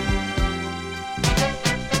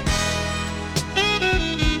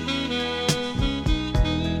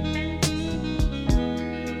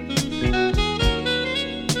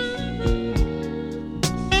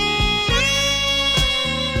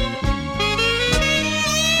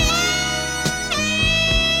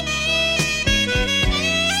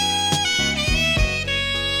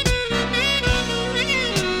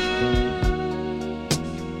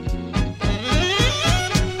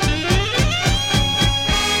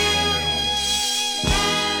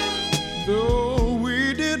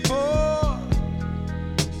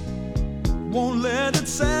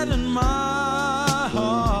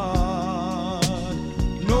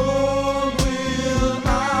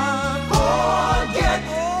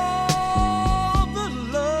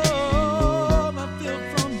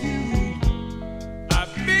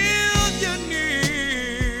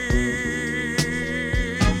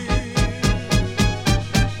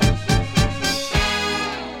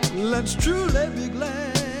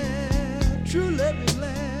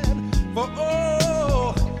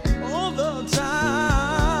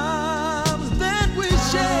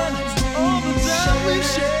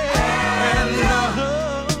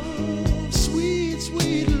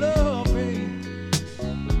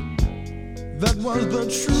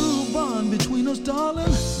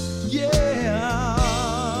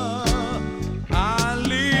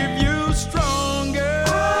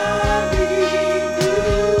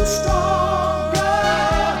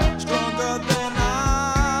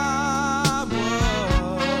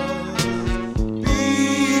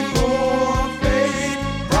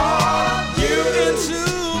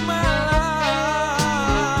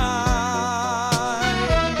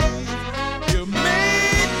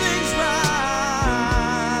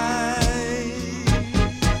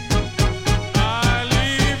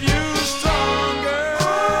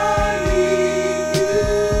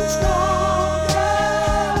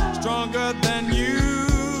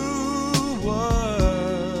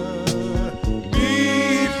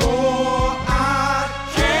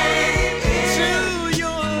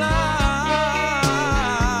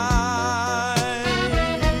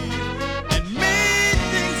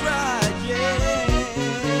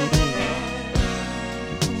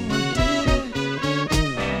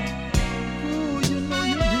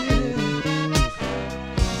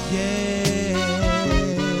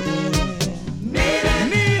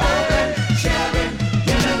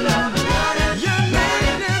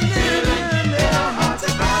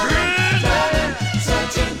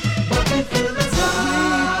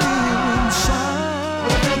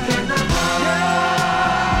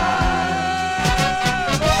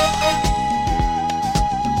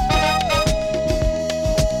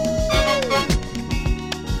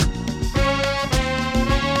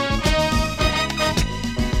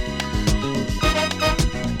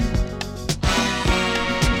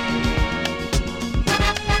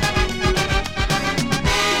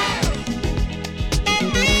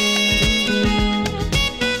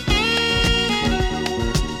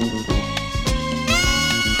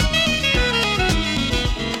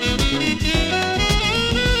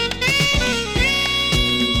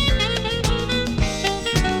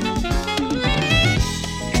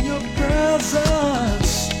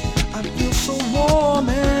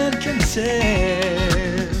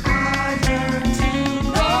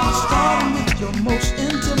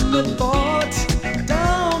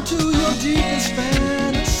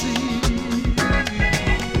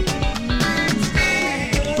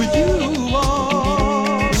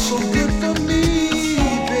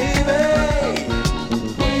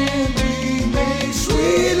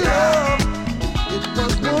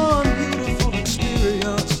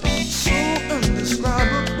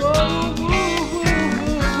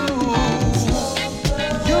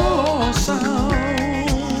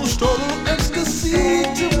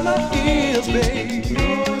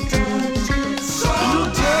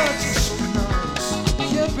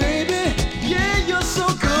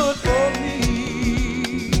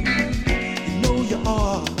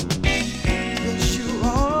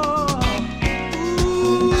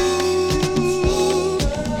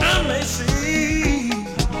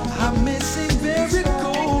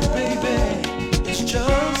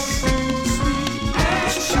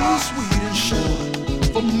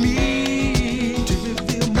 For me to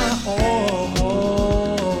reveal my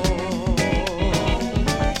heart.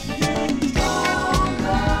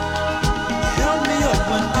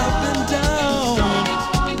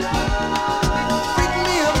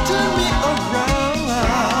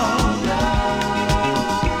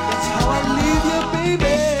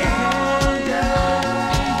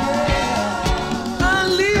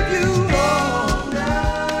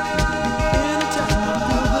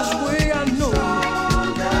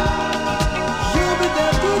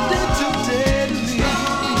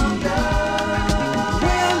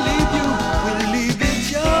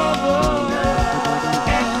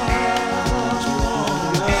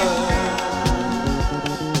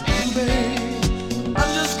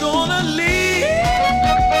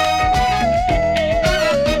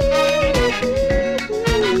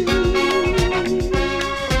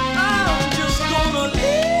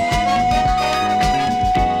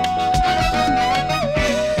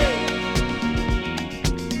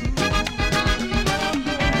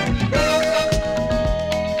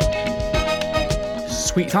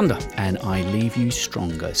 Sweet Thunder and I Leave You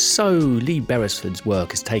Stronger. So Lee Beresford's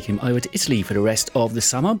work has taken him over to Italy for the rest of the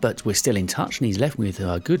summer, but we're still in touch and he's left me with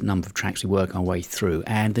a good number of tracks we work our way through.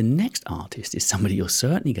 And the next artist is somebody you're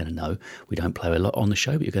certainly going to know. We don't play a lot on the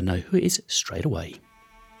show, but you're going to know who it is straight away.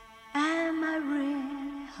 Am I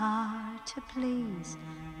really hard to please?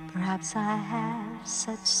 Perhaps I have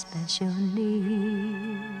such special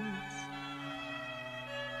needs.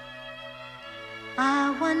 I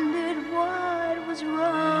wondered what was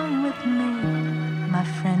wrong with me. My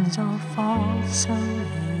friends all fall so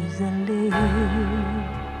easily.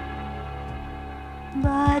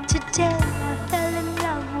 But today I fell in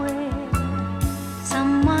love with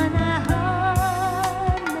someone I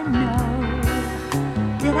hardly know.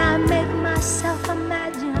 Did I make myself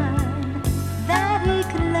imagine that he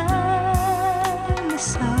could love me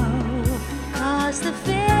so? 'Cause the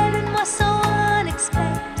feeling was so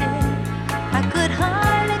unexpected, I could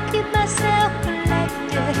hardly keep myself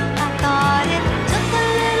collected. I thought it took a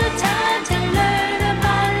little time to learn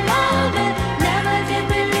about loving. Never did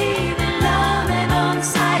believe in loving on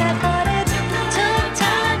sight. I thought it took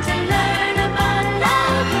time to learn about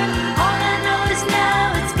loving. All I know is now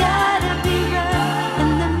it's gotta be right. In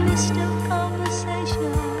the midst of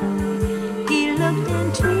conversation, he looked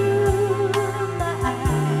into my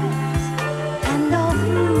eyes, and all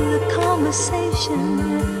through the conversation,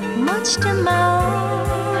 much to my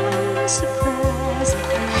own surprise,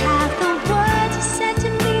 half the words he said to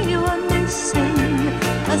me were missing,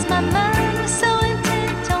 'cause my mind was so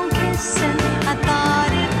intent on kissing. I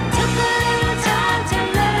thought it took a little time to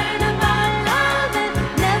learn about loving.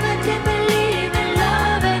 Never did believe in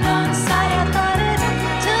loving on sight. I thought it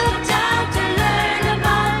took time to learn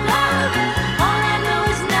about loving. All I know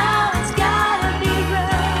is now it's gotta be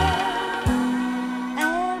right.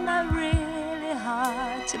 Am I really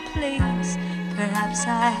hard to please? Perhaps I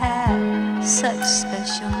have such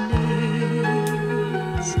special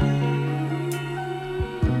needs.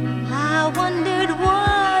 I wondered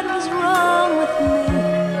what was wrong with me.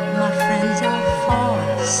 My friends all fall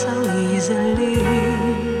so easily.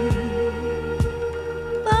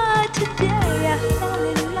 But today I fell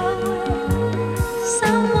in love with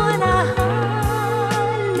someone I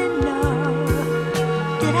hardly know.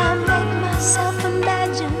 Did I make myself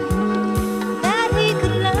imagine that he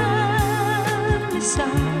could love me so?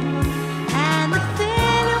 And the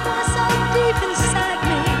feeling was so deep inside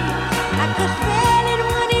me, I could feel it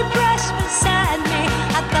when he brushed beside me.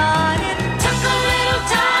 I thought it took a little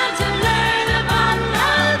time to learn about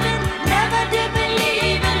loving. Never did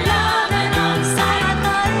believe in loving on sight. I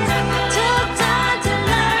thought it took time to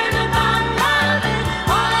learn about loving.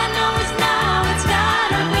 All I know is now it's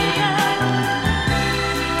gotta be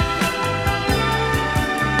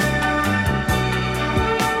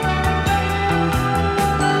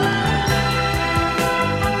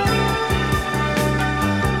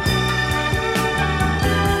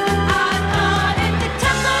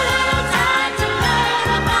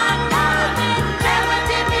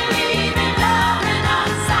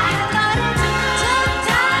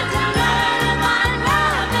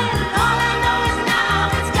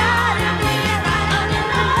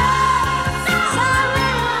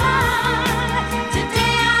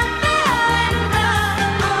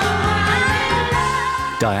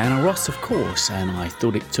Diana Ross, of course, and I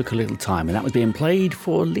thought it took a little time, and that was being played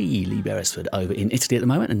for Lee Beresford over in Italy at the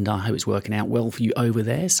moment, and I hope it's working out well for you over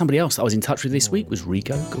there. Somebody else that I was in touch with this week was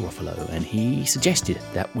Rico Garofalo, and he suggested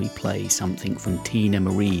that we play something from Tina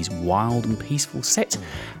Marie's Wild and Peaceful set,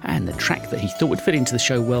 and the track that he thought would fit into the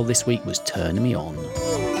show well this week was Turn Me On.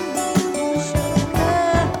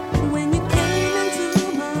 When you came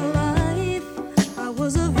into my life, I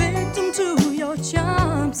was a victim to your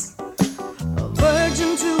charms, a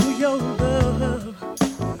virgin to your love,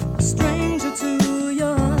 a stranger to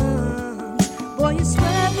your arms. Boy, you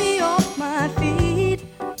swept me off my feet,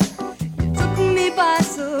 you took me by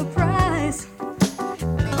surprise.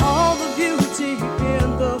 All the beauty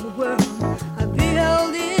in the world I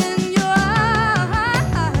beheld in your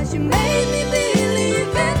eyes. You made me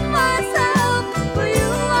believe in myself. For you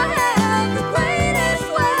I have the greatest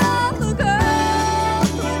wealth. Girl,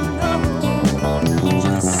 you know,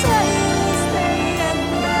 just say stay and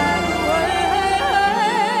ride away.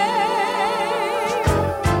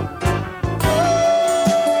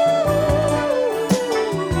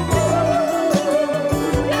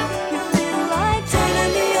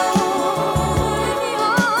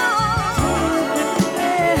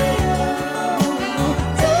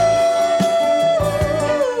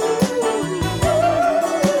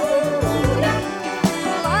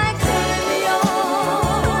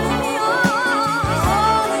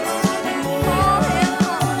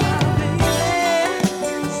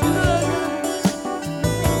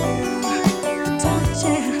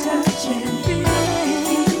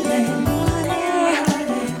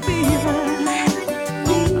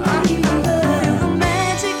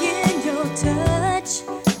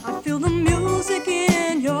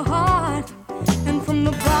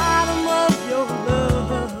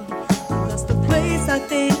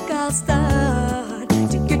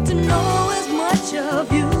 much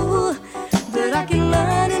of you that I can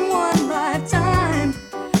learn in one lifetime.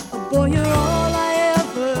 Boy, you're all I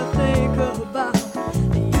ever think about.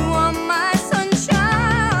 You are my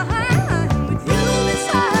sunshine. With you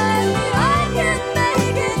beside me, I can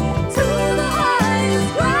make it to the highest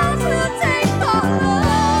grounds. We'll take our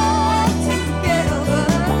love together.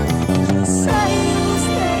 Just say you'll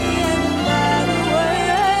stay and by the way.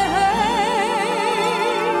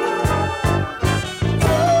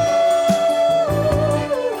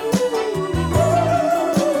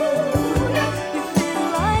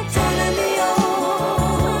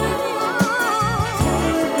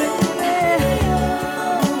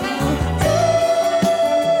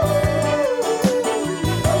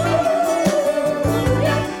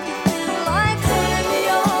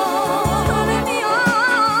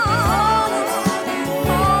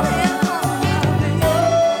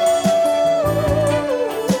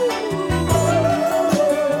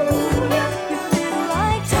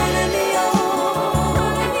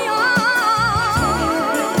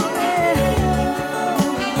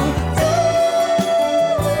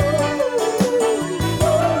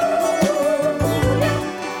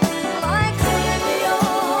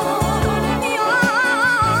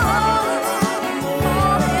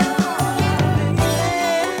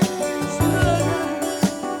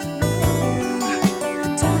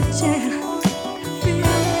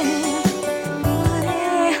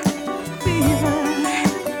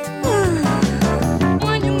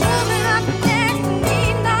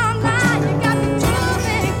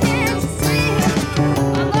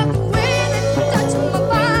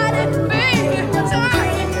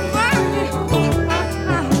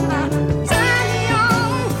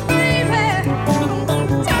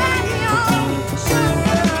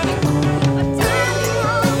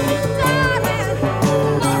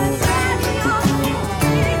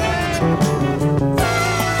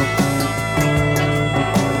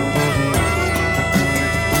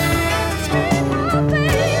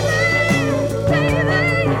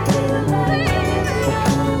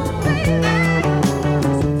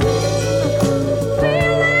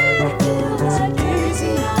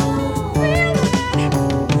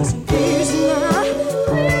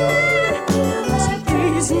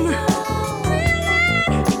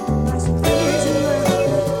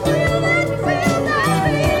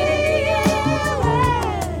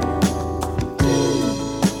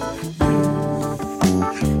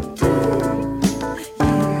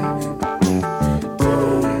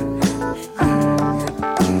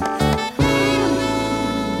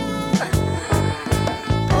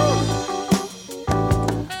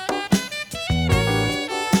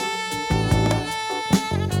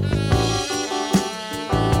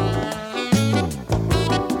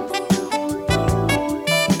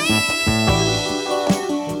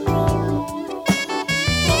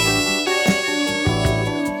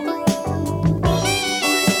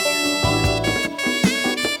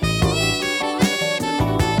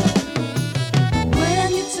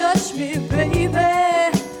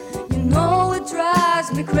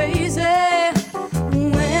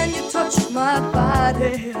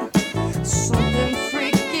 Something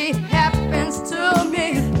freaky happens to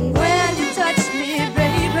me when you touch me,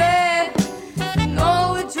 baby. You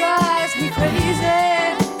know it drives me crazy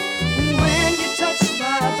when you touch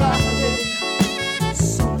my body.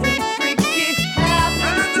 Something freaky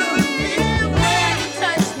happens to me when you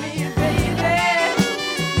touch me, baby.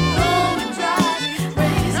 You know it drives me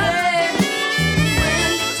crazy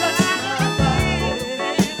when you touch my body.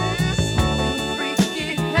 Something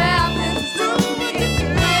freaky happens to me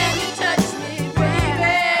when you touch me, baby.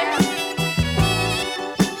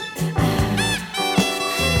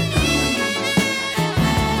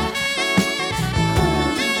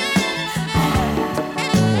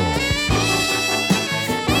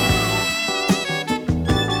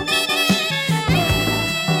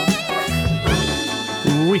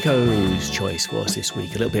 Rico's choice for us this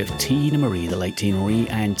week. A little bit of Tina Marie, the late Tina Marie,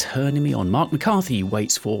 and Turning Me On. Mark McCarthy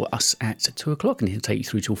waits for us at 2 o'clock and he'll take you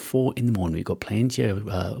through till 4 in the morning. We've got plenty of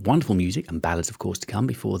wonderful music and ballads, of course, to come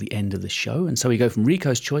before the end of the show. And so we go from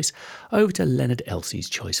Rico's choice over to Leonard Elsie's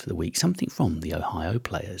choice for the week, something from the Ohio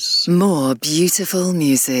Players. More beautiful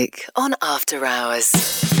music on After Hours.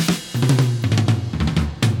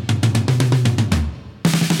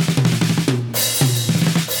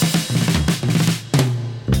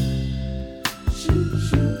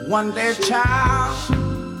 One day, child,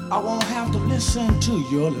 I won't have to listen to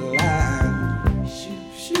your lies.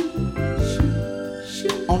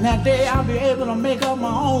 On that day, I'll be able to make up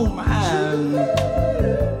my own mind.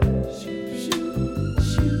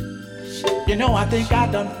 You know, I think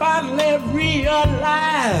I done finally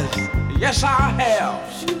realized, yes, I have,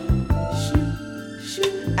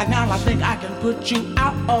 And now I think I can put you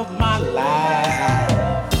out of my life.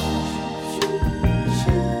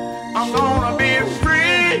 I'm gonna be free.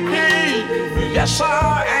 Yes,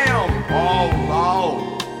 I am. Oh, Lord.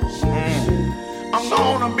 I'm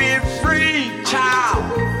gonna be free, child.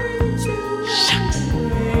 Shucks.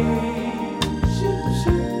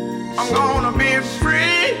 I'm gonna be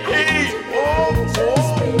free. Oh, oh.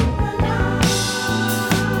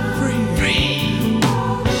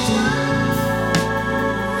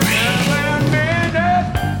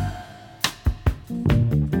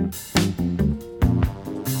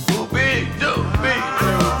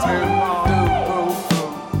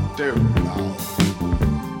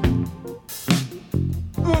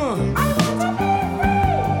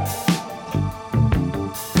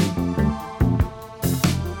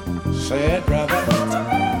 Sad brother.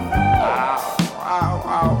 Ow, ow,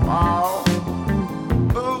 ow, ow.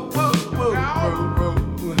 Ooh, ooh, ooh, ooh,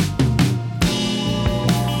 ooh.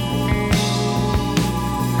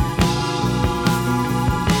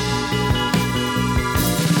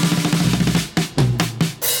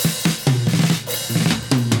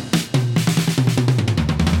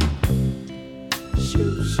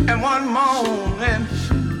 And one morning,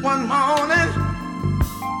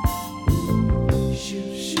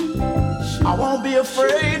 I won't be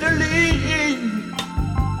afraid to leave.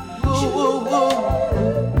 Woo, woo, woo.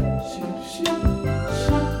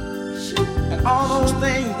 And all those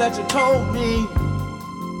things that you told me,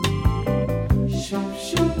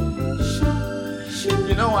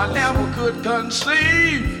 you know I never could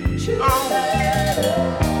conceive. Oh.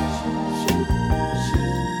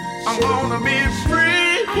 I'm gonna be free.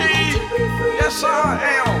 Yes, I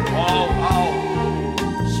am. Oh, oh.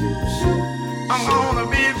 I'm gonna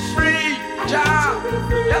be free, child.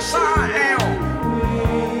 Yes, I am.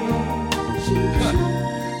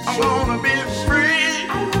 I'm gonna be free.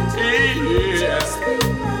 Yeah.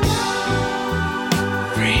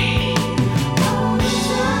 Free.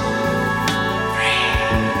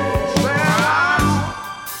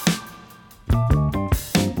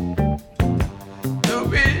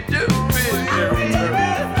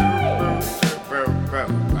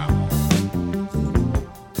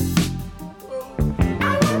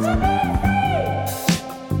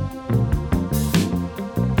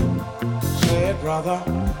 Brother.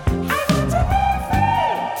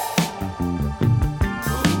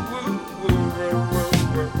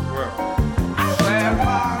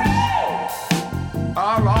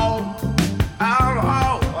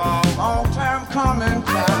 Long time coming,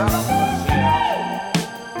 child.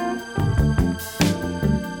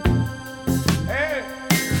 Hey.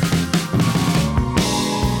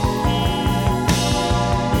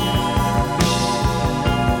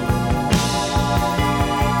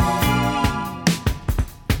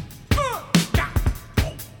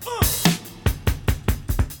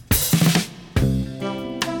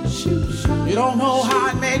 You don't know how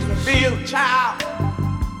it makes me feel, child.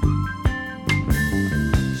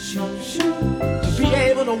 To be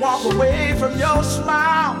able to walk away from your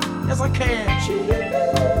smile. Yes, I can.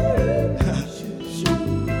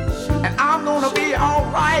 And I'm gonna be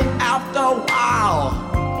alright after a while.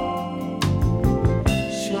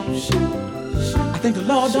 I think the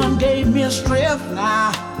Lord done gave me a strength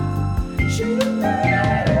now.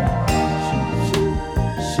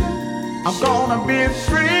 I'm gonna be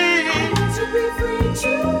free.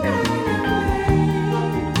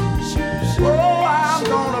 Oh, I'm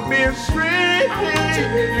gonna be free.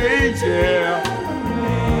 Yeah.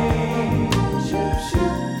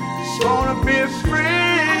 Gonna be free.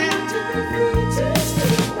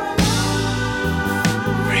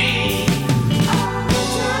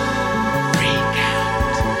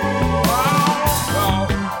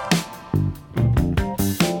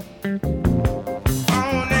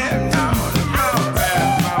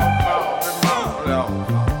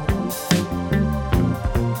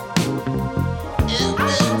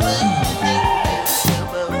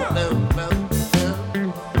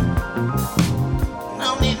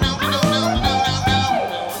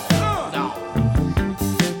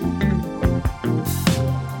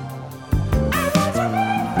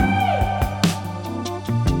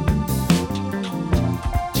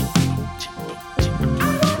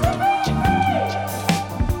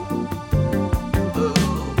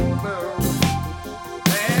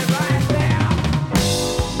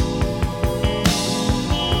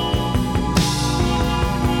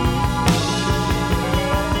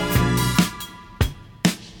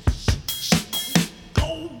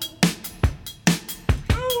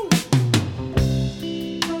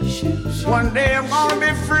 One day I'm gonna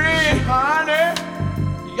be free, honey.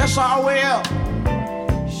 Yes, I will.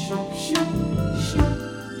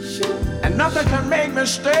 And nothing nothing can make me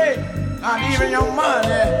stay, not even your money.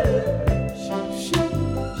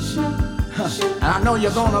 And I know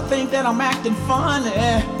you're gonna think that I'm acting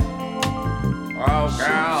funny. Oh,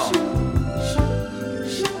 girl.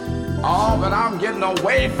 Oh, but I'm getting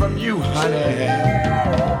away from you, honey.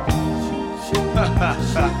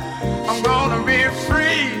 I'm gonna be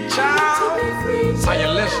free, child. Are you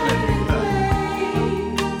listening?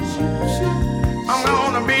 I'm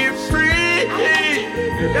gonna be free.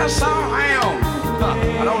 Yes, I am.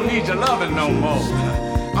 I don't need your loving no more.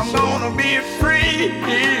 I'm gonna be free.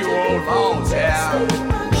 Oh, Lord, yeah.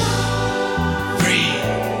 Free.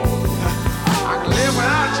 I can live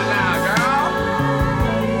without you now, girl.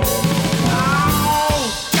 Oh,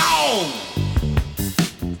 gone.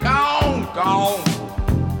 Gone, gone.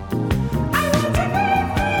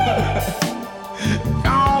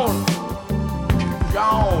 Gone.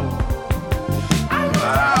 Gone.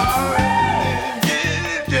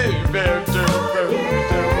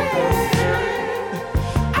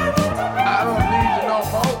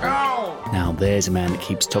 There's a man that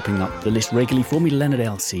keeps topping up the list regularly for me, Leonard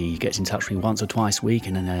Elsey. He gets in touch with me once or twice a week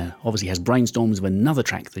and then obviously has brainstorms of another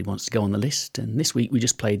track that he wants to go on the list. And this week we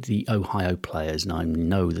just played the Ohio Players, and I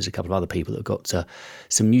know there's a couple of other people that have got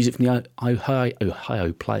some music from the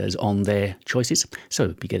Ohio Players on their choices. So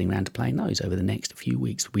we'll be getting around to playing those over the next few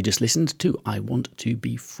weeks. We just listened to I Want to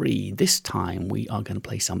Be Free. This time we are going to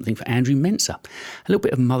play something for Andrew Mensah. A little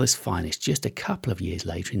bit of Mother's Finest just a couple of years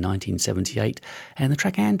later in 1978. And the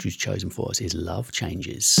track Andrew's chosen for us is Love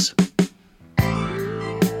Changes.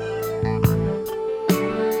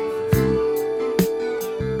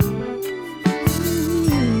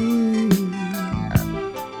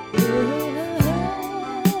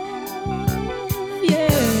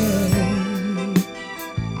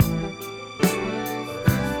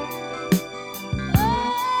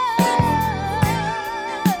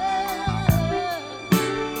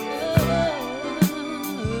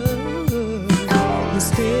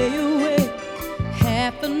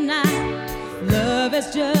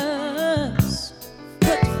 Just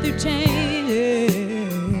put through changes.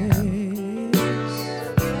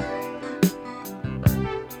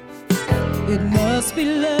 It must be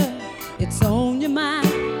love, it's on your mind.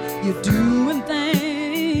 You're doing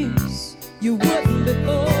things you wouldn't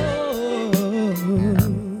before.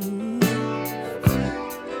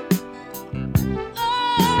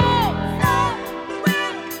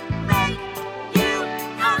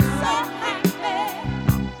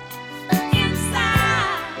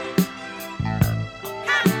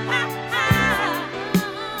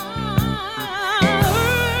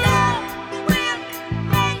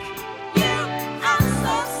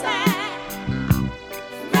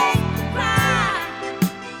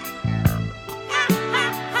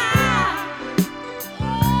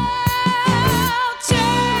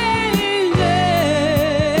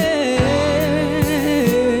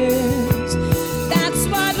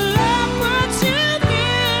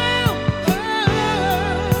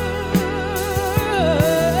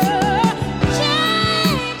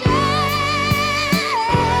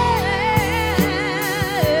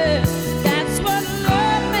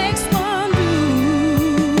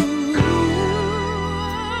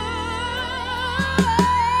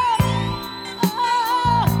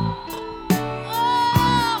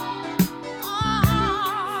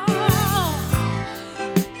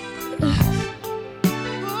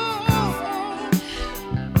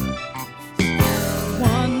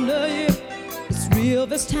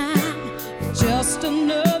 This time, just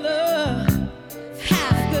another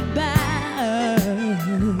half goodbye.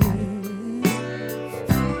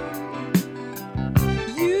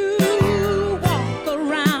 You walk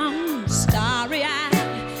around starry-eyed,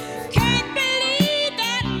 can't believe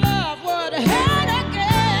that love would hurt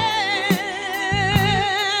again.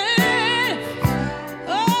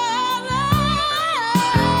 Oh, love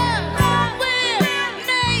will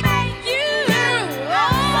make you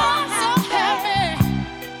so happy.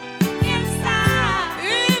 Inside,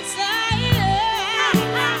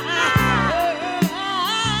 yeah.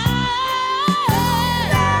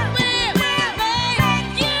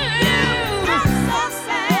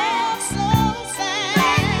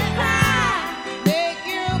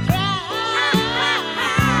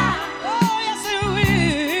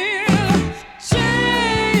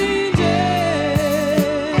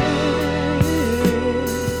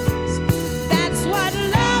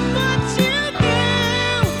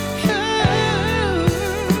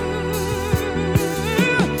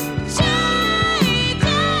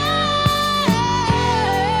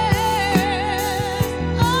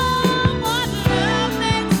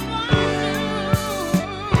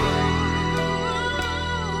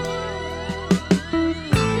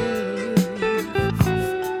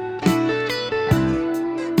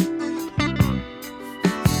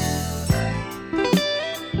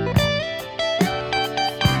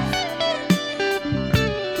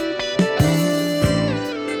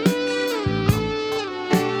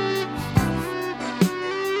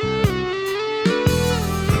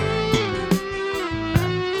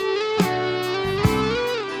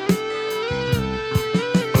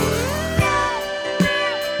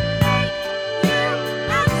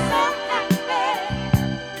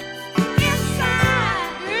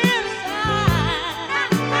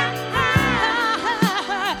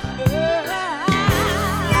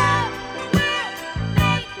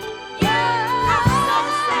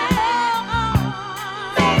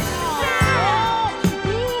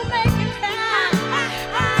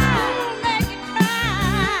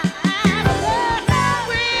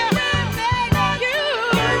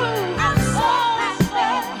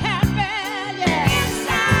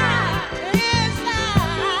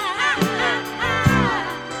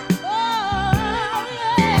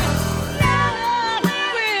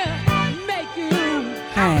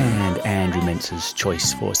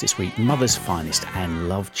 choice for us this week, Mother's Finest and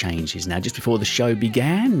Love Changes. Now, just before the show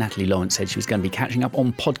began, Natalie Lawrence said she was going to be catching up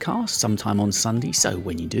on podcasts sometime on Sunday. So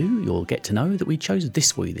when you do, you'll get to know that we chose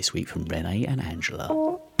this for you this week from Renee and Angela.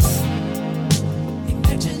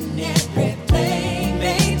 Imaginary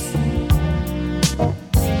playmates.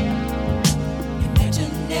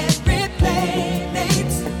 Imaginary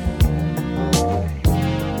playmates.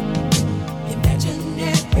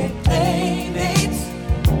 Imaginary playmates.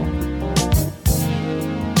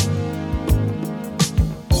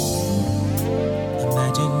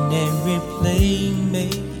 Imaginary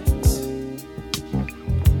playmates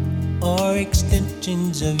are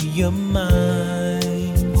extensions of your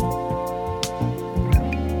mind.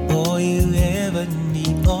 All you ever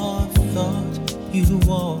need or thought you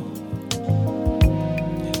want.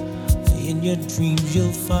 In your dreams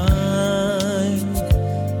you'll find.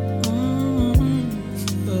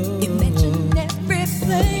 Imaginary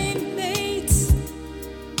playmates,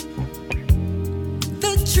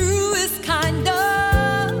 the truest kind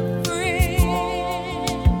of friend.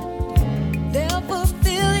 They'll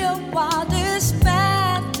fulfill your wildest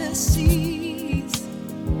fantasies,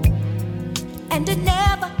 and it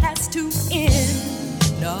never has to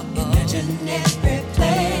end. No. Imaginary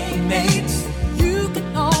playmates, you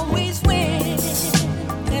can always win.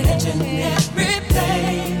 Imaginary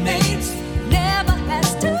playmates, never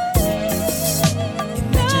has to end.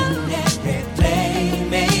 Imaginary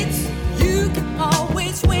playmates, you can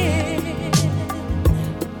always win.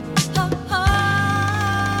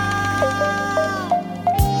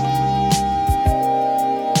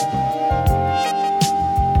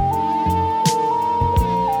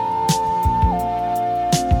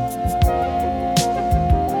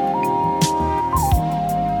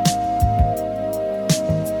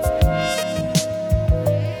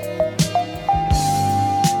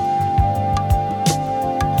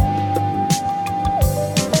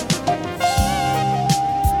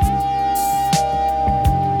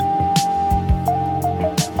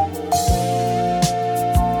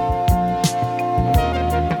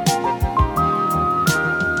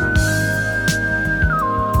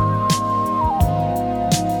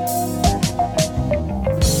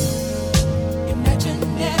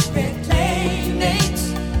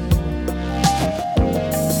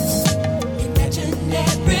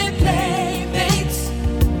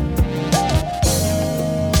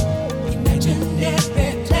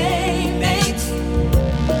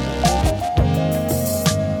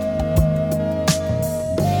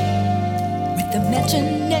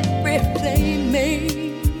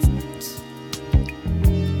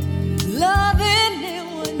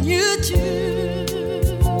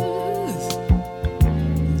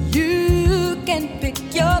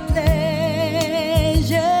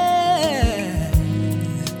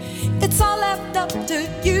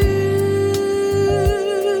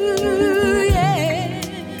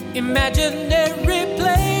 Imaginary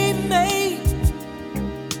playmate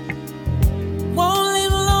won't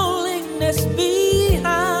leave loneliness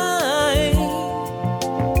behind.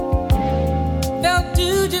 They'll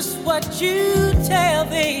do just what you tell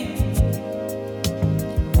them.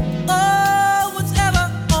 Oh,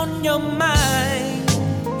 whatever on your mind.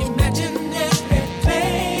 Imaginary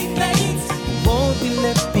playmates won't be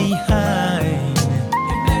left behind.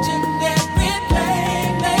 Imaginary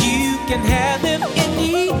playmates, you can have them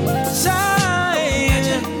any time.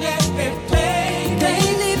 Imaginary playmates, they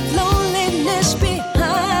leave loneliness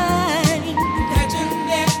behind.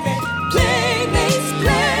 Imaginary playmates,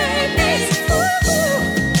 playmates, ooh,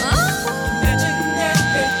 oh.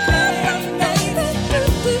 Imaginary playmates,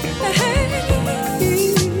 hey. Imaginary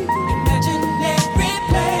playmates, imaginary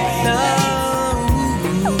playmates.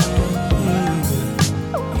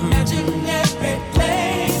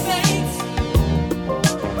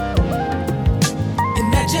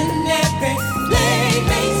 Imaginary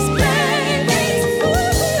playmates, playmates,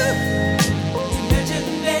 ooh.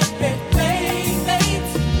 Imaginary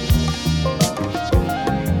playmates.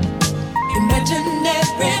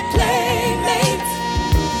 Imaginary playmates.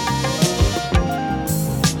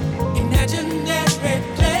 Imaginary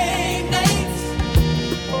playmates.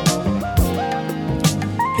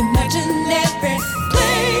 Imaginary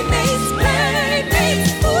playmates,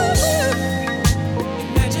 playmates, ooh.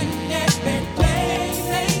 Imaginary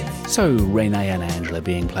playmates. So, Renee and Angela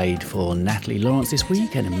being played for Natalie Lawrence this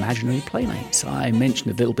week and Imaginary Playmates. I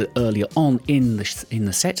mentioned a little bit earlier on in the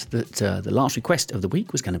set that the last request of the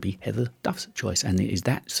week was going to be Heather Duff's choice, and it is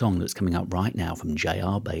that song that's coming up right now from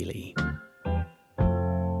J.R. Bailey.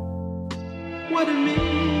 What it means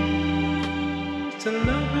to love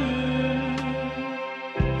her.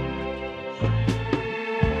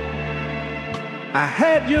 I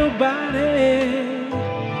had your body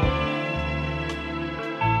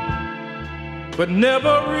but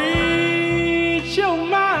never reach your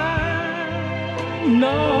mind,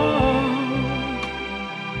 no.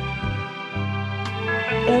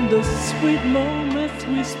 And the sweet moments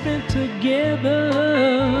we spent together,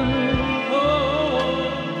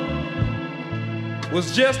 oh,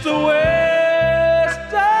 was just a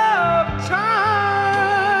waste of time.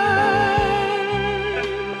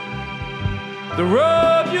 The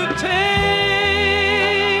road you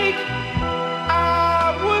take,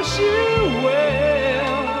 I wish you well,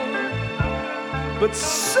 but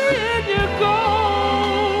seeing you go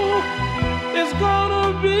is gonna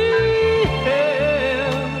be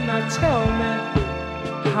hell. Now tell me,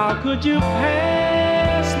 how could you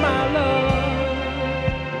pass my love?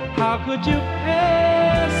 How could you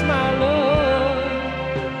pass my love?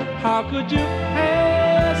 How could you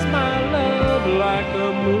pass my love like a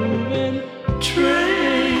moving train?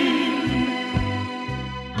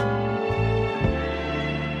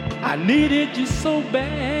 I needed you so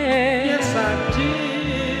bad. Yes, I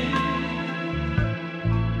did.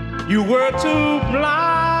 You were too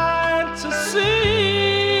blind to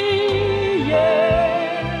see.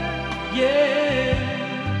 Yeah, yeah.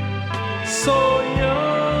 So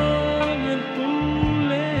young and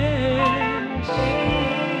foolish.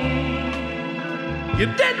 You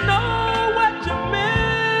didn't know what you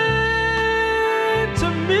meant to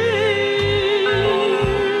me.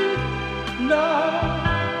 No.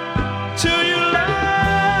 Till you learned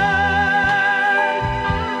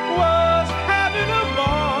was having a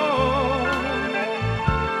ball.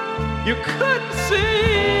 You couldn't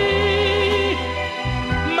see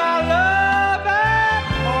my love at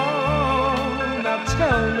all. Now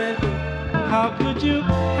tell me, how could you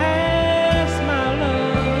pass my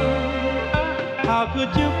love? How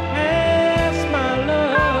could you pass my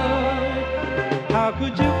love? How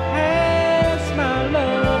could you pass my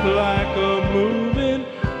love like a moving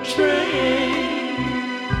train?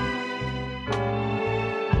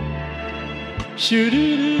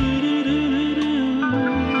 Shoo-doo-doo-doo-doo-doo.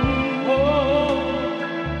 Oh.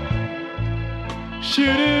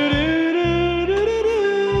 Shoo-doo-doo-doo-doo-doo-doo.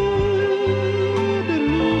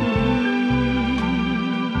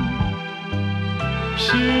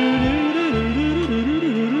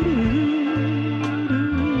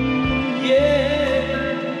 Shoo-doo-doo-doo-doo-doo-doo.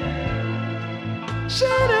 Yeah.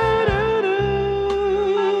 Shoo-doo-doo-doo-doo-doo.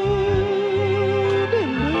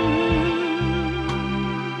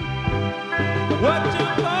 What you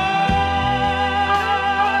thought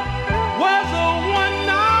was a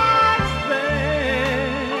one-night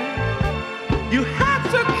stand, you had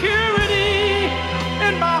security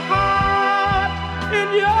in my heart, in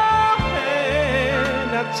your hand.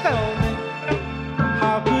 Now tell me,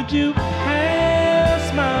 how could you pass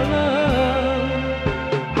my love?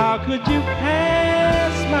 How could you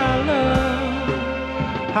pass my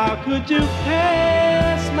love? How could you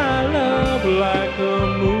pass my love like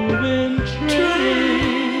a moving train?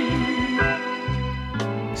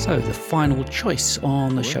 So the final choice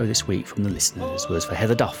on the show this week from the listeners was for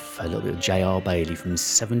Heather Duff, a little bit of J.R. Bailey from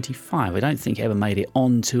 75. I don't think it ever made it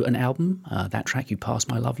onto an album, that track, You Pass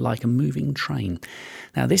My Love Like a Moving Train.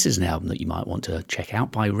 Now this is an album that you might want to check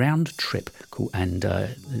out by Round Trip, and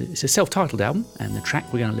it's a self-titled album, and the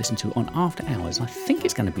track we're going to listen to on After Hours, I think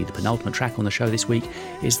it's going to be the penultimate track on the show this week,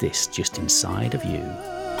 is this, Just Inside of You.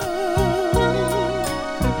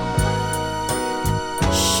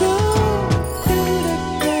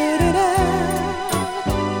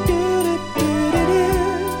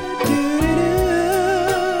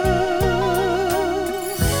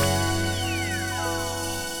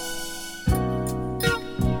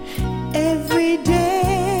 Every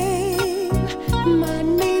day my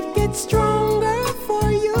need gets stronger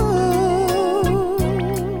for you.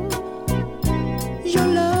 Your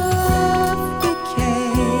love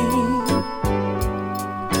became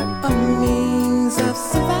a means of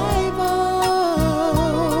survival.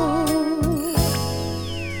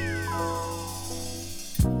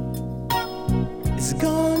 It's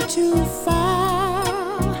gone too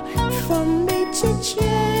far for me to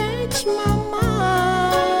change my mind.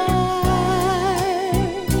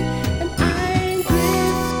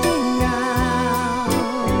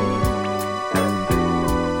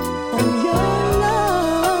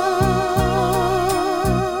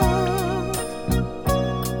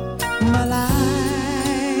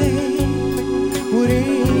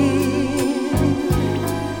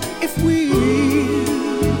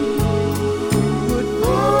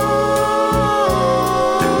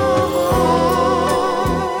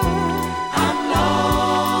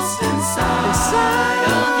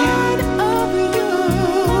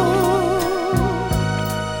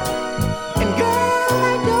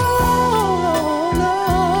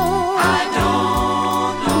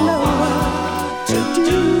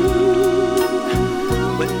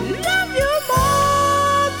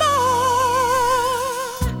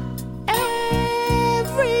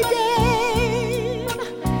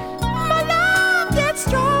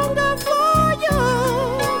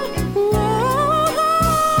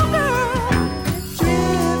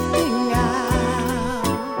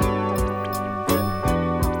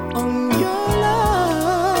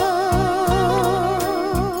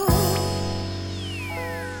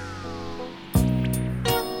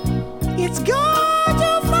 It's gone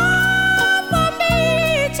too far for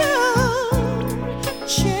me to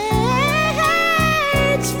change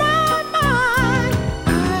my mind.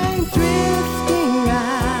 I'm drifting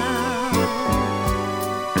out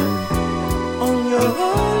on your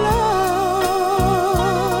love.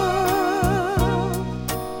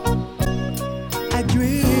 I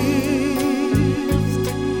drift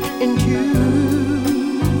into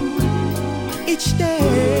each day.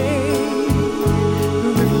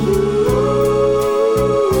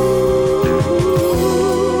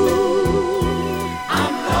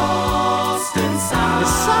 I'm lost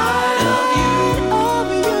inside of you.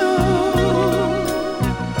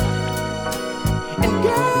 And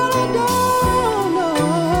girl,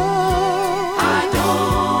 I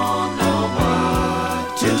don't know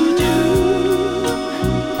what to do.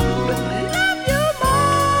 but love you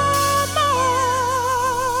more.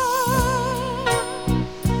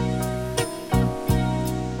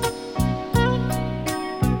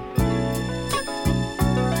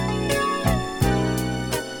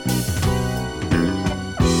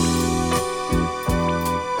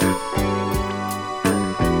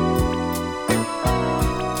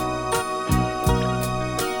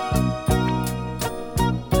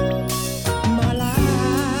 My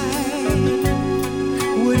life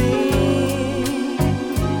would end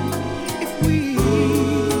if we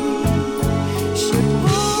should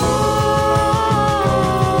part.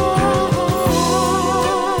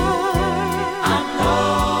 I'm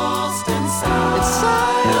lost inside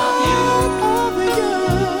Inside of you. of you.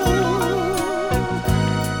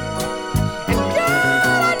 And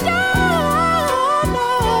girl,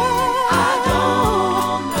 I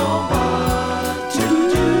don't know what to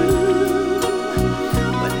do.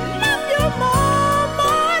 But love you more.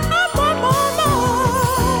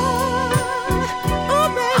 Oh,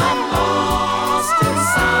 baby. I'm lost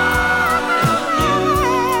inside of you.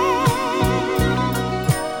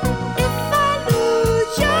 If I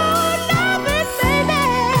lose your loving, baby,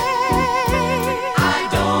 I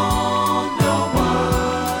don't know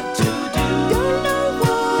what to do. don't know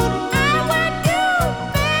what I would do,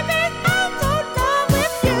 baby. I'm so done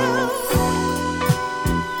with you.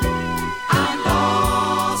 I'm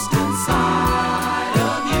lost inside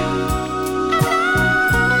of you.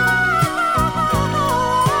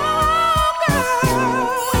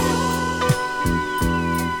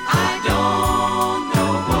 I don't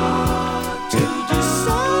know what to do.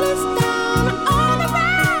 Sun is down all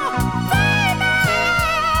around, baby.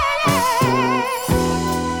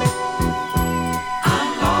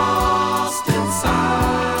 I'm lost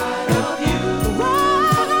inside of you.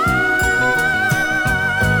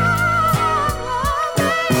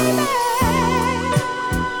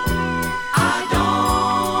 I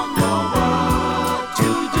don't know what to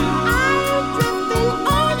do. I'm drifting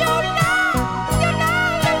on your love,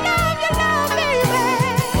 baby.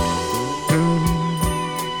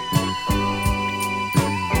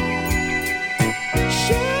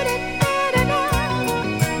 Should it better now?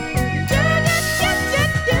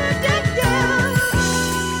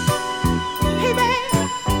 Hey, babe,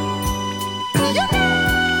 you know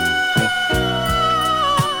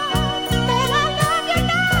that I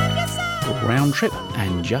love you so. Round Trip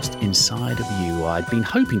and Just Inside of You. I'd been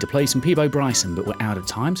hoping to play some Peabo Bryson, but we're out of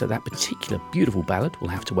time, so that particular beautiful ballad will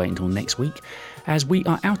have to wait until next week. As we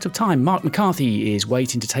are out of time, Mark McCarthy is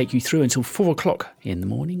waiting to take you through until 4 o'clock in the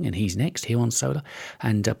morning, and he's next here on Solar.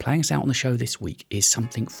 And playing us out on the show this week is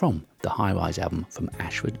something from the High Rise album from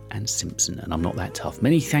Ashford and Simpson, and I'm Not That Tough.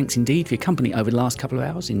 Many thanks indeed for your company over the last couple of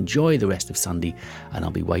hours. Enjoy the rest of Sunday, and I'll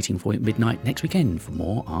be waiting for you at midnight next weekend for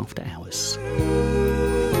more After Hours.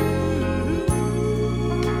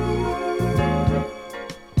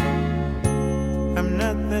 I'm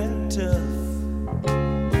not that tough.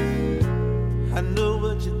 I know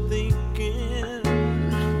what you're thinking.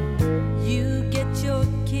 You get your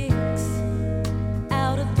kicks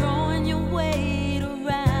out of throwing your weight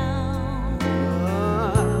around.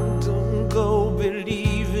 Don't go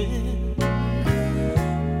believing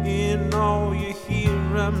in all you hear.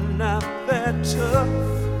 I'm not that tough.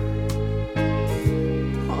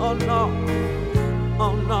 Oh no,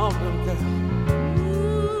 little girl.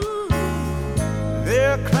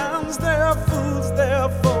 There are clowns, there are fools, there are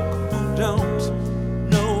folk who don't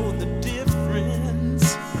know the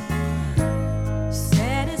difference.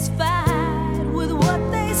 Satisfied with what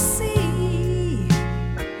they see.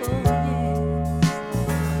 Oh, yes.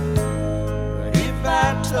 But if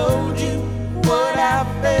I told you what I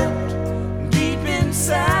felt deep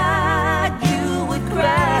inside, you would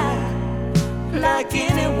cry like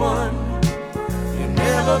anyone. You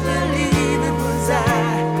never believe it was I.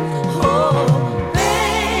 Oh,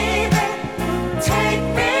 baby, take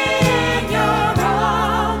me in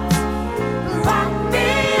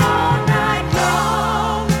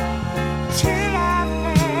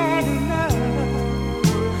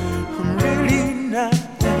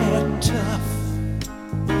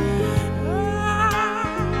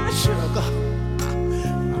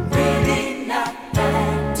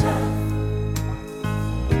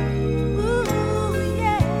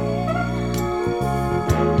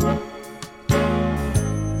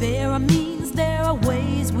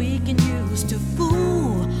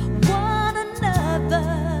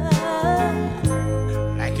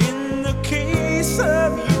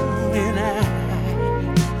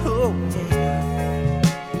yeah.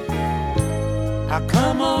 I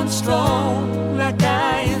come on strong like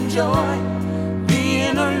I enjoy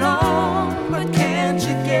being alone, but can't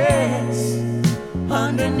you guess?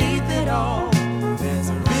 Underneath it all, there's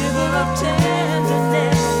a river of tears.